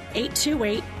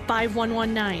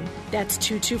 224-828-5119. That's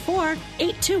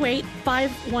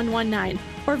 224-828-5119.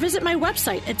 Or visit my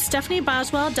website at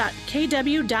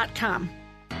stephanieboswell.kw.com.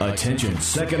 Attention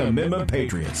Second Amendment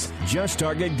patriots. Just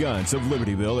Target Guns of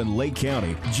Libertyville in Lake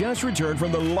County just returned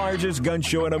from the largest gun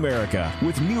show in America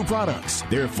with new products.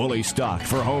 They're fully stocked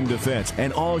for home defense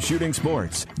and all shooting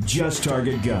sports. Just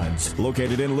Target Guns,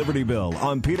 located in Libertyville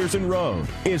on Peterson Road,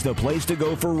 is the place to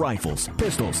go for rifles,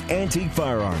 pistols, antique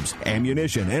firearms,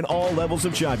 ammunition, and all levels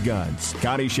of shotguns.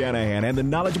 Connie Shanahan and the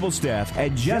knowledgeable staff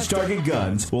at Just Target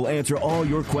Guns will answer all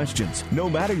your questions, no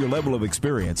matter your level of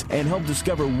experience, and help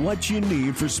discover what you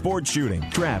need for sports shooting,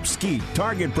 trap, skeet,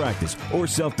 target practice, or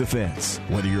self-defense.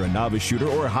 Whether you're a novice shooter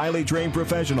or a highly trained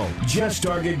professional, Just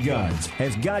Target Guns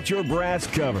has got your brass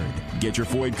covered. Get your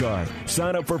FOID card,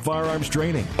 sign up for firearms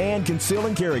training, and conceal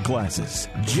and carry classes.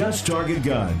 Just Target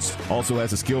Guns also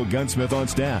has a skilled gunsmith on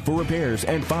staff for repairs,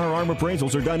 and firearm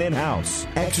appraisals are done in-house.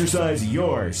 Exercise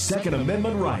your Second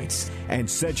Amendment rights and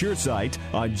set your sight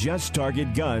on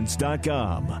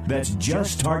JustTargetGuns.com. That's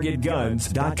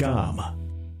JustTargetGuns.com.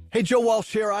 Hey, Joe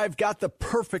Walsh here. I've got the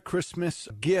perfect Christmas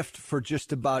gift for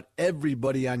just about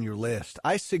everybody on your list.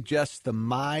 I suggest the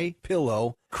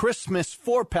MyPillow Christmas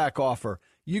 4-pack offer.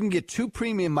 You can get 2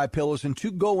 premium MyPillows and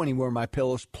 2 Go Anywhere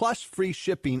MyPillows, plus free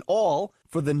shipping, all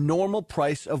for the normal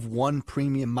price of 1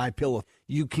 premium MyPillow.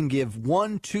 You can give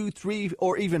 1, 2, 3,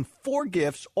 or even 4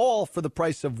 gifts, all for the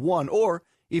price of 1. Or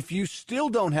if you still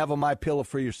don't have a MyPillow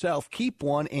for yourself, keep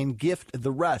one and gift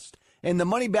the rest. And the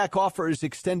money-back offer is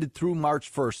extended through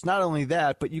March 1st. Not only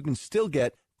that, but you can still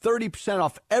get 30%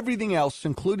 off everything else,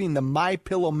 including the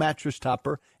MyPillow mattress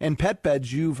topper and pet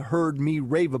beds you've heard me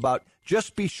rave about.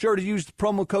 Just be sure to use the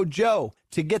promo code Joe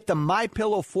to get the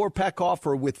MyPillow 4-pack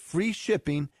offer with free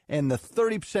shipping and the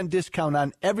 30% discount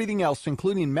on everything else,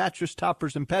 including mattress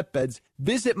toppers and pet beds.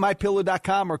 Visit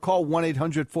MyPillow.com or call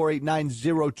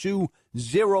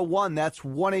 1-800-489-0201. That's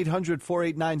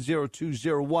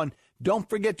 1-800-489-0201. Don't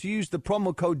forget to use the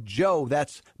promo code Joe.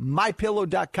 That's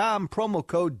MyPillow.com, promo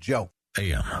code Joe.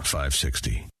 AM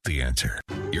 560, The Answer.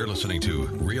 You're listening to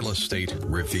Real Estate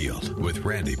Revealed with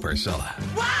Randy Barcella.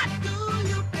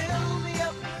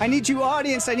 I need you,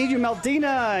 audience. I need you,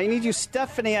 Meldina. I need you,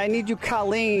 Stephanie. I need you,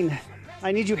 Colleen.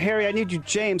 I need you, Harry. I need you,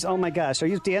 James. Oh, my gosh. Are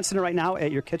you dancing right now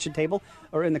at your kitchen table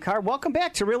or in the car? Welcome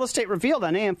back to Real Estate Revealed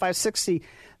on AM 560,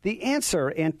 The Answer.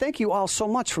 And thank you all so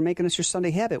much for making us your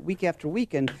Sunday habit week after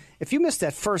week. And if you missed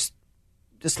that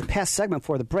just the past segment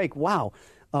before the break, wow.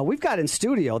 We've got in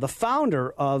studio the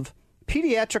founder of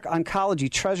Pediatric Oncology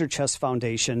Treasure Chest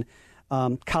Foundation,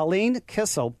 Colleen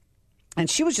Kissel, and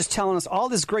she was just telling us all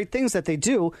these great things that they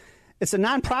do. It's a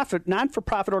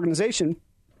non-for-profit organization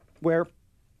where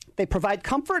they provide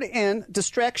comfort and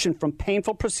distraction from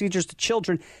painful procedures to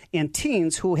children and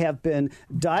teens who have been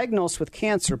diagnosed with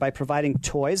cancer by providing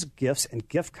toys, gifts, and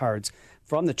gift cards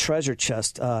from the treasure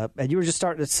chest. And you were just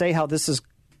starting to say how this is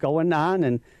going on,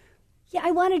 and yeah,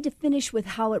 I wanted to finish with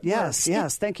how it works.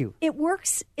 Yes, thank you. It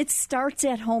works. It starts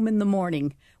at home in the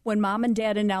morning when mom and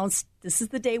dad announce this is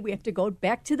the day we have to go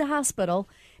back to the hospital,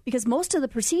 because most of the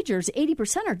procedures,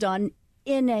 80%, are done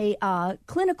in a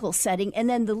clinical setting, and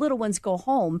then the little ones go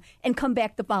home and come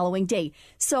back the following day.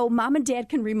 So mom and dad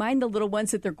can remind the little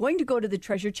ones that they're going to go to the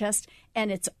treasure chest,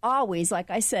 and it's always, like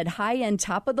I said, high-end,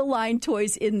 top-of-the-line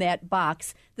toys in that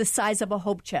box, the size of a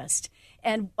hope chest.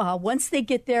 And once they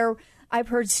get there, I've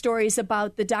heard stories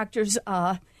about the doctors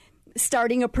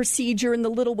starting a procedure and the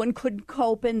little one couldn't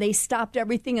cope, and they stopped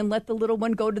everything and let the little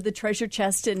one go to the treasure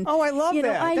chest. And I love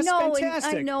that. That's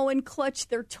fantastic. I know, and clutch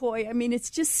their toy. I mean, it's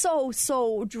just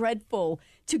so dreadful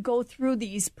to go through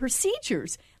these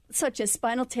procedures, such as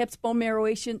spinal taps, bone marrow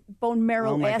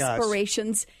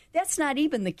aspirations. That's not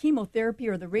even the chemotherapy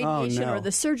or the radiation or the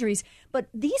surgeries. But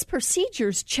these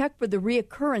procedures check for the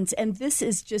reoccurrence, and this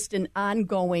is just an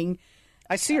ongoing.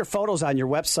 I see your photos on your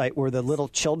website where the little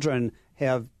children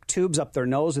have tubes up their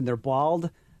nose and they're bald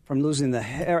from losing the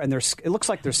hair, and it looks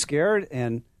like they're scared.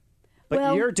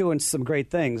 But you're doing some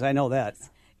great things. I know that.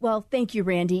 Well, thank you,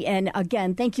 Randy. And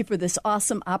again, thank you for this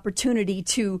awesome opportunity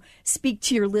to speak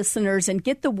to your listeners and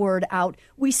get the word out.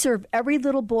 We serve every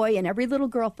little boy and every little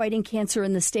girl fighting cancer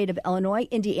in the state of Illinois,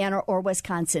 Indiana, or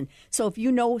Wisconsin. So if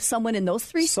you know someone in those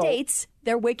three states,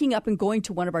 they're waking up and going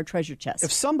to one of our treasure chests.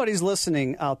 If somebody's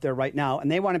listening out there right now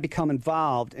and they want to become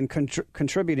involved in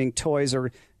contributing toys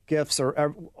or gifts,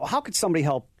 or how could somebody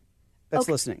help that's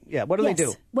listening? Yeah, what do they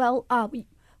do? Well, our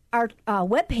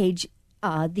webpage,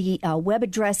 the web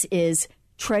address is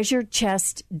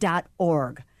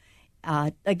treasurechest.org.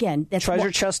 Again, that's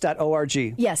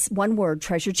treasurechest.org. Yes, one word,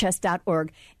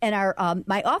 treasurechest.org. And our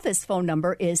my office phone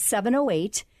number is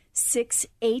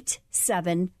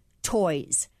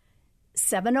 708-687-TOYS.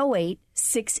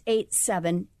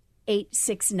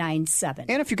 708-687-8697.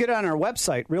 And if you get on our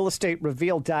website,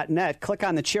 realestatereveal.net, click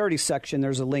on the charity section.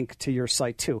 There's a link to your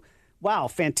site, too. Wow,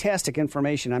 fantastic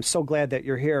information. I'm so glad that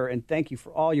you're here, and thank you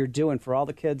for all you're doing for all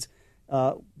the kids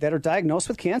that are diagnosed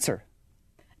with cancer.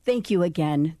 Thank you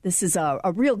again. This is a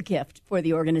real gift for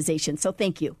the organization, so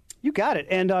thank you. You got it.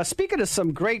 And speaking of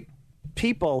some great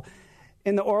people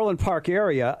in the Orland Park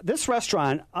area, this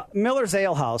restaurant, Miller's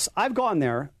Ale House, I've gone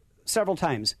there several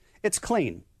times. It's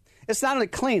clean. It's not only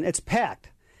clean, it's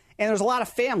packed. And there's a lot of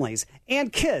families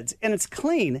and kids, and it's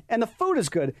clean, and the food is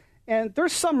good. And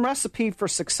there's some recipe for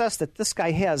success that this guy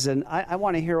has, and I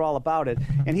want to hear all about it.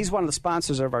 And he's one of the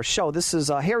sponsors of our show. This is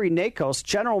Harry Nakos,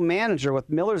 General Manager with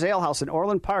Miller's Ale House in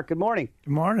Orland Park. Good morning.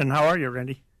 Good morning. How are you,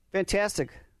 Randy? Fantastic.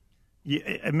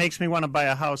 It makes me want to buy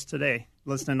a house today,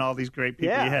 listening to all these great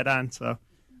people you had on. So,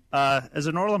 as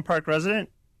an Orland Park resident,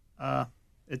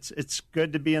 it's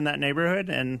good to be in that neighborhood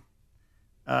and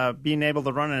being able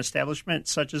to run an establishment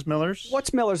such as Miller's.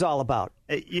 What's Miller's all about?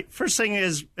 First thing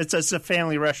is it's a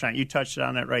family restaurant. You touched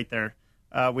on it right there.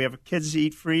 We have a kids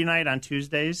eat free night on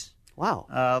Tuesdays.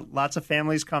 Wow. Lots of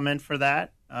families come in for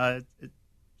that.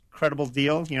 Incredible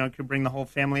deal. You could bring the whole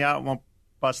family out. It won't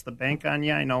bust the bank on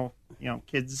you. I know,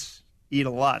 kids eat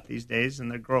a lot these days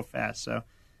and they grow fast. So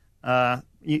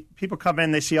people come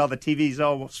in, they see all the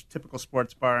TVs, typical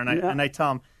sports bar, and I tell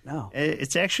them, no,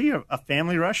 it's actually a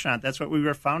family restaurant. That's what we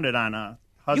were founded on.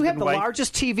 You have the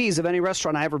largest TVs of any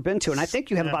restaurant I've ever been to, and I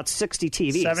think you have about 60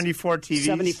 TVs. 74 TVs.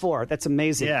 74. That's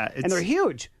amazing. Yeah, and they're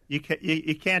huge. You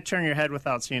can't turn your head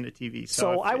without seeing a TV.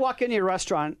 So I walk into your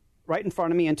restaurant, right in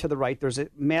front of me and to the right, there's a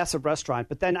massive restaurant.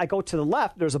 But then I go to the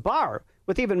left, there's a bar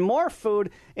with even more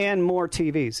food and more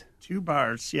TVs. 2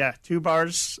 bars, 2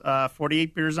 bars,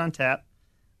 48 beers on tap.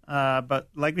 But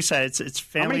like we said, it's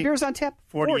family. How many beers on tap?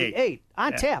 48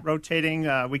 on tap. Rotating.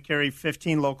 We carry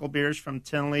 15 local beers from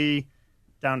Tinley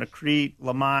down to Crete,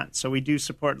 Lamont. So we do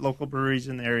support local breweries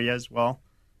in the area as well.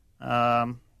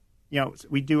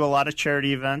 we do a lot of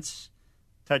charity events.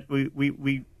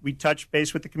 We touch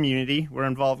base with the community. We're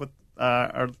involved with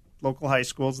our local high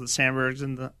schools, the Sandbergs,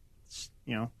 and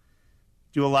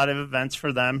do a lot of events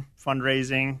for them,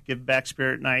 fundraising, give back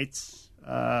spirit nights.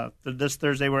 This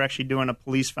Thursday, we're actually doing a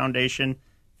police foundation,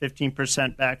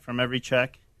 15% back from every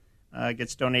check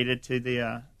gets donated to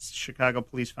the Chicago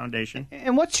Police Foundation.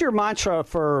 And what's your mantra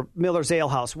for Miller's Ale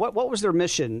House? What was their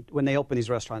mission when they opened these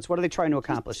restaurants? What are they trying to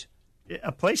accomplish?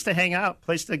 A place to hang out, a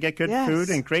place to get good food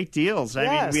and great deals. I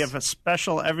mean, we have a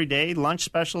special every day, lunch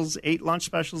specials, 8 lunch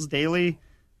specials daily,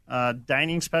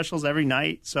 dining specials every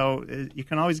night. So you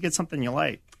can always get something you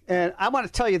like. And I want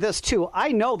to tell you this, too.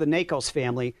 I know the Nakos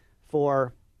family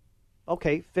for,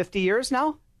 50 years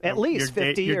now? At least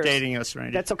 50 years. You're dating us,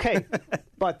 Randy. That's okay.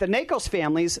 But the Nakos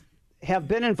families have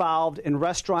been involved in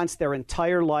restaurants their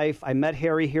entire life. I met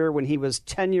Harry here when he was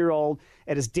 10-year-old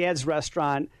at his dad's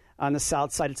restaurant on the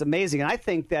south side. It's amazing. And I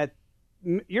think that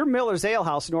your Miller's Ale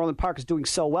House in Orland Park is doing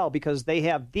so well because they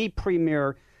have the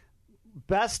premier,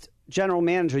 best general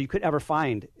manager you could ever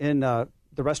find in the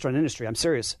restaurant industry. I'm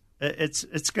serious.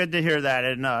 It's good to hear that.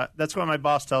 And that's what my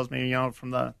boss tells me,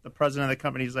 from the president of the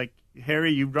company. He's like,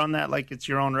 Harry, you run that like it's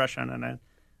your own restaurant. And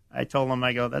I told him,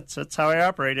 I go, that's how I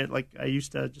operate it. Like I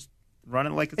used to just run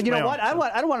it like it's my own. And you know what?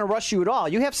 I don't want to rush you at all.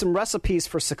 You have some recipes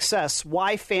for success,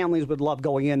 why families would love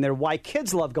going in there, why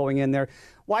kids love going in there,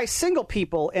 why single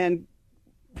people and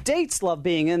dates love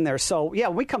being in there. So, yeah,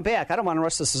 when we come back, I don't want to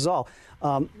rush this at all.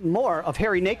 More of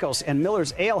Harry Nakos and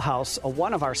Miller's Ale House,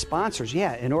 one of our sponsors,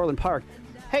 in Orland Park.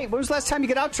 Hey, when was the last time you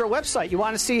get out to our website? You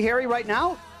want to see Harry right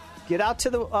now? Get out to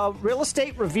the Real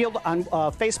Estate Revealed on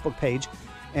Facebook page.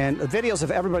 And the videos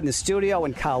of everybody in the studio,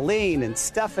 and Colleen and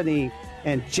Stephanie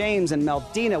and James and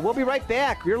Meldina. We'll be right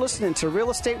back. You're listening to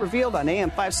Real Estate Revealed on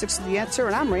AM 560 The Answer,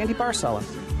 and I'm Randy Barcella.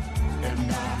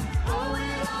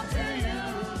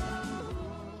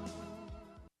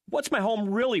 What's my home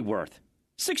really worth?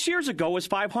 6 years ago it was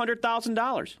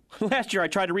 $500,000. Last year I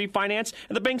tried to refinance,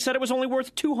 and the bank said it was only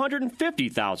worth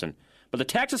 $250,000. But the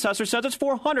tax assessor says it's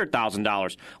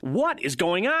 $400,000. What is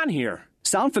going on here?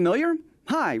 Sound familiar?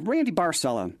 Hi, Randy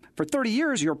Barcella. For 30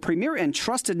 years, your premier and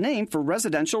trusted name for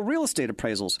residential real estate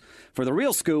appraisals. For the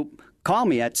real scoop, call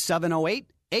me at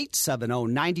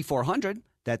 708-870-9400.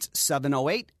 That's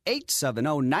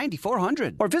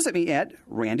 708-870-9400. Or visit me at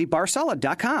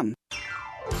randybarcella.com.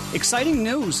 Exciting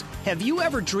news. Have you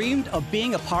ever dreamed of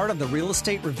being a part of the Real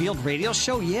Estate Revealed radio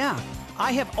show? Yeah.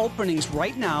 I have openings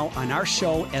right now on our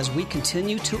show as we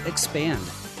continue to expand.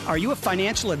 Are you a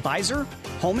financial advisor,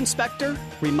 home inspector,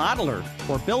 remodeler,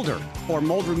 or builder, or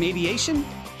mold remediation?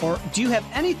 Or do you have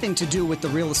anything to do with the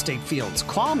real estate fields?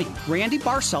 Call me, Randy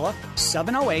Barcella,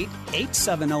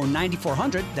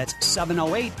 708-870-9400. That's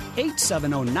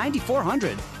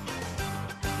 708-870-9400.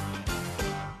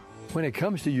 When it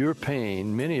comes to your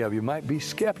pain, many of you might be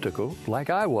skeptical, like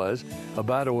I was,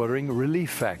 about ordering Relief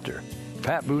Factor.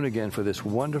 Pat Boone again for this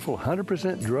wonderful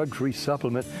 100% drug-free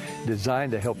supplement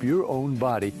designed to help your own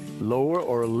body lower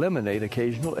or eliminate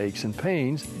occasional aches and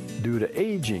pains due to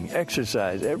aging,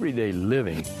 exercise, everyday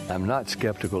living. I'm not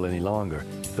skeptical any longer.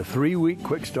 The 3-week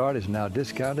quick start is now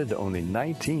discounted to only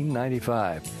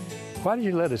 $19.95. Why don't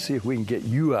you let us see if we can get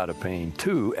you out of pain,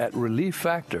 too, at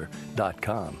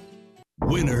ReliefFactor.com.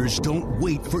 Winners don't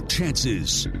wait for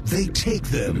chances. They take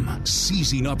them,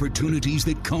 seizing opportunities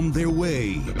that come their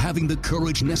way, having the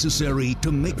courage necessary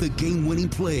to make the game-winning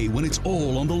play when it's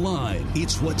all on the line.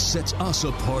 It's what sets us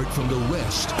apart from the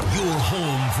rest. Your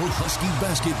home for Husky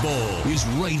basketball is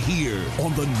right here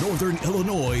on the Northern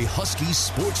Illinois Husky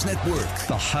Sports Network.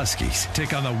 The Huskies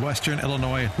take on the Western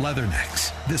Illinois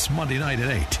Leathernecks this Monday night at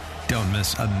 8. Don't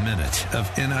miss a minute of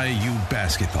NIU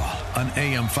basketball on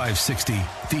AM 560,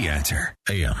 The Answer.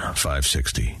 AM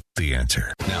 560, The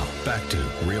Answer. Now, back to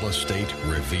Real Estate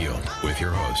Revealed with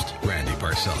your host, Randy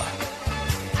Barcella.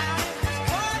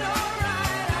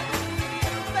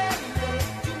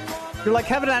 You're like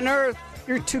heaven on earth.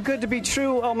 You're too good to be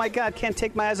true. Oh, my God, can't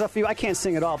take my eyes off you. I can't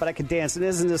sing at all, but I can dance. And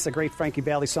isn't this a great Frankie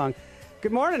Valli song?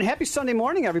 Good morning. Happy Sunday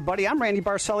morning, everybody. I'm Randy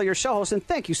Barcella, your show host, and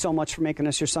thank you so much for making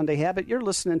us your Sunday habit. You're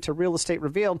listening to Real Estate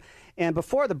Revealed. And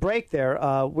before the break there,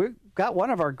 we've got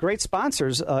one of our great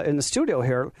sponsors in the studio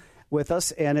here with us,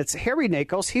 and it's Harry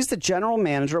Nakos. He's the general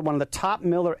manager of one of the top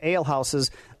Miller Ale Houses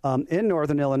in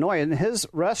Northern Illinois, and his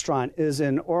restaurant is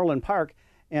in Orland Park.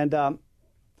 And I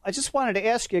just wanted to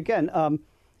ask you again,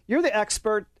 you're the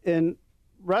expert in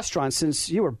restaurants since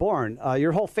you were born.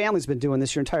 Your whole family's been doing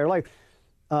this your entire life.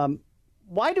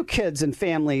 Why do kids and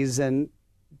families and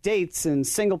dates and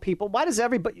single people, why does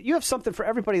everybody, you have something for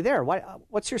everybody there.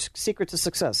 What's your secret to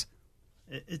success?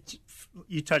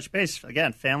 You touch base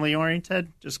again, family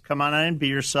oriented. Just come on in, be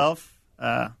yourself.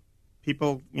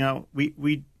 People,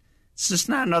 it's just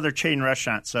not another chain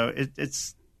restaurant. So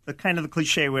it's the kind of the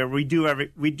cliche where we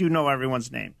do know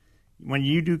everyone's name. When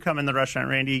you do come in the restaurant,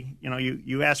 Randy,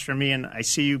 you ask for me, and I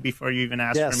see you before you even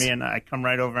ask for me, and I come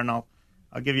right over and I'll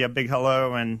give you a big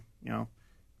hello and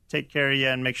take care of you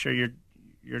and make sure your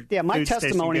my food's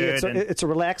testimony. tasting good It's a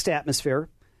relaxed atmosphere.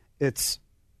 It's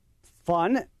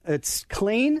fun. It's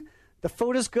clean. The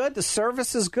food is good. The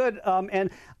service is good. And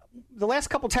the last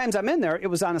couple times I'm in there, it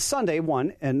was on a Sunday,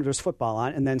 and there's football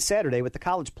on, and then Saturday with the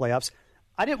college playoffs.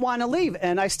 I didn't want to leave,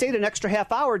 and I stayed an extra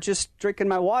half hour just drinking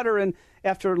my water and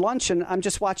after lunch, and I'm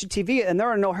just watching TV, and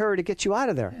they're in no hurry to get you out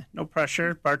of there. No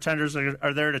pressure. Bartenders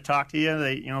are there to talk to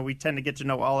you. We tend to get to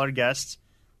know all our guests.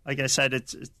 Like I said,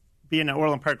 it's being an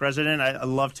Orland Park resident, I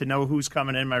love to know who's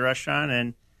coming in my restaurant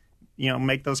and,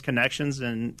 make those connections.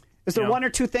 And is there one or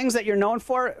two things that you're known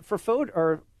for food?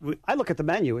 Or I look at the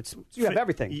menu. You have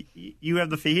everything. You have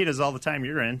the fajitas all the time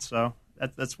you're in, so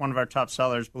that's one of our top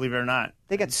sellers, believe it or not.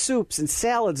 They got soups and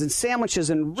salads and sandwiches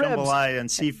and ribs. Jambalaya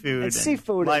and seafood. And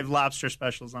seafood. Live lobster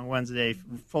specials on Wednesday,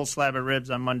 full slab of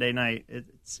ribs on Monday night.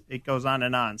 It goes on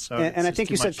and on. So and I think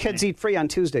you said kids eat free on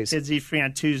Tuesdays. Kids eat free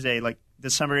on Tuesday. Like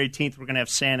December 18th, we're going to have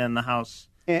Santa in the house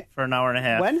for an hour and a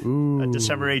half. When?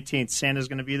 December 18th. Santa's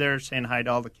going to be there saying hi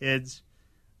to all the kids.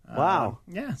 Wow.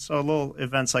 So little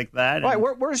events like that. All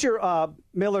right, where's your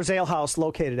Miller's Ale House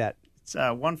located at? It's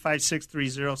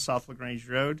 15630 South LaGrange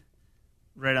Road,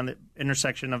 right on the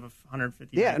intersection of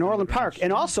 150. Yeah, in Orland Park.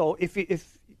 And also, if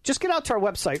just get out to our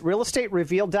website,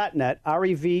 realestaterevealed.net,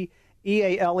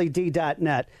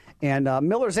 REVEALED.net, and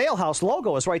Miller's Ale House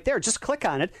logo is right there. Just click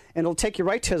on it, and it'll take you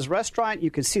right to his restaurant. You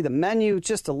can see the menu,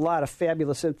 just a lot of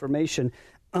fabulous information.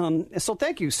 So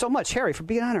thank you so much, Harry, for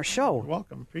being on our show. You're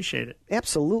welcome. Appreciate it.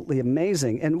 Absolutely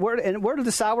amazing. And where did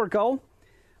this hour go?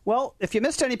 Well, if you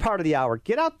missed any part of the hour,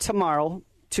 get out tomorrow,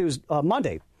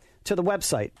 Monday, to the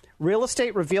website,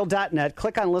 realestaterevealed.net.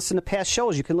 Click on listen to past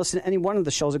shows. You can listen to any one of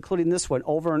the shows, including this one,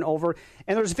 over and over.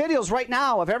 And there's videos right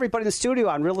now of everybody in the studio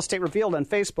on Real Estate Revealed on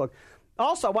Facebook.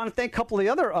 Also, I want to thank a couple of the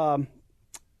other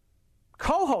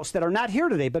co-hosts that are not here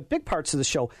today, but big parts of the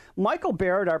show. Michael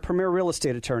Barrett, our premier real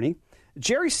estate attorney.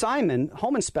 Jerry Simon,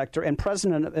 home inspector and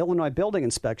president of Illinois Building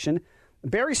Inspection.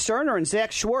 Barry Sterner and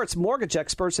Zach Schwartz, mortgage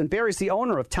experts, and Barry's the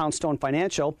owner of Townstone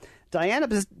Financial. Diana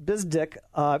Bizdick,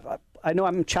 I know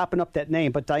I'm chopping up that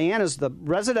name, but Diana's the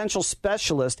residential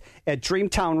specialist at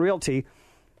Dreamtown Realty.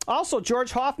 Also,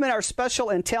 George Hoffman, our special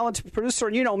and talented producer.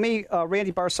 And you know me,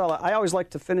 Randy Barcella, I always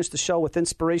like to finish the show with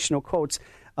inspirational quotes,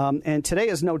 and today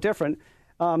is no different.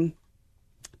 Do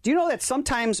you know that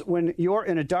sometimes when you're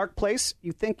in a dark place,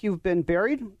 you think you've been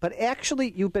buried, but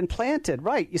actually you've been planted,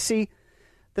 right? You see,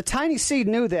 the tiny seed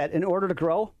knew that in order to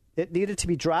grow, it needed to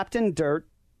be dropped in dirt,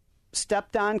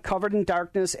 stepped on, covered in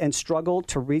darkness, and struggled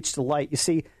to reach the light. You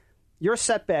see, your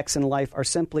setbacks in life are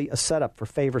simply a setup for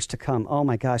favors to come. Oh,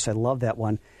 my gosh, I love that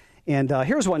one. And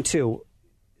here's one, too,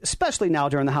 especially now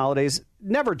during the holidays.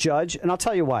 Never judge, and I'll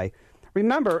tell you why.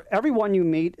 Remember, everyone you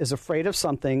meet is afraid of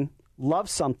something,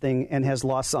 loves something, and has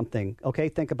lost something. Okay,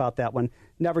 think about that one.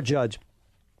 Never judge.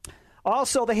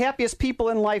 Also, the happiest people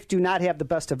in life do not have the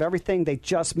best of everything. They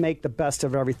just make the best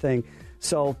of everything.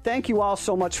 So thank you all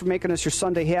so much for making us your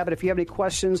Sunday habit. If you have any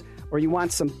questions or you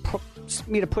want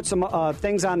me to put some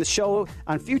things on the show,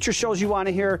 on future shows you want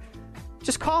to hear,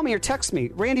 just call me or text me.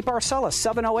 Randy Barcella,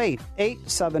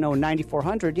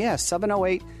 708-870-9400. Yeah,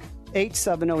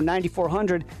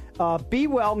 708-870-9400. Be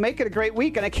well, make it a great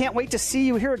week, and I can't wait to see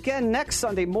you here again next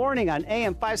Sunday morning on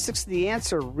AM 560 The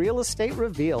Answer, Real Estate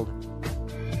Revealed.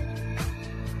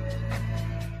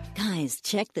 Guys,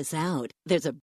 check this out. There's a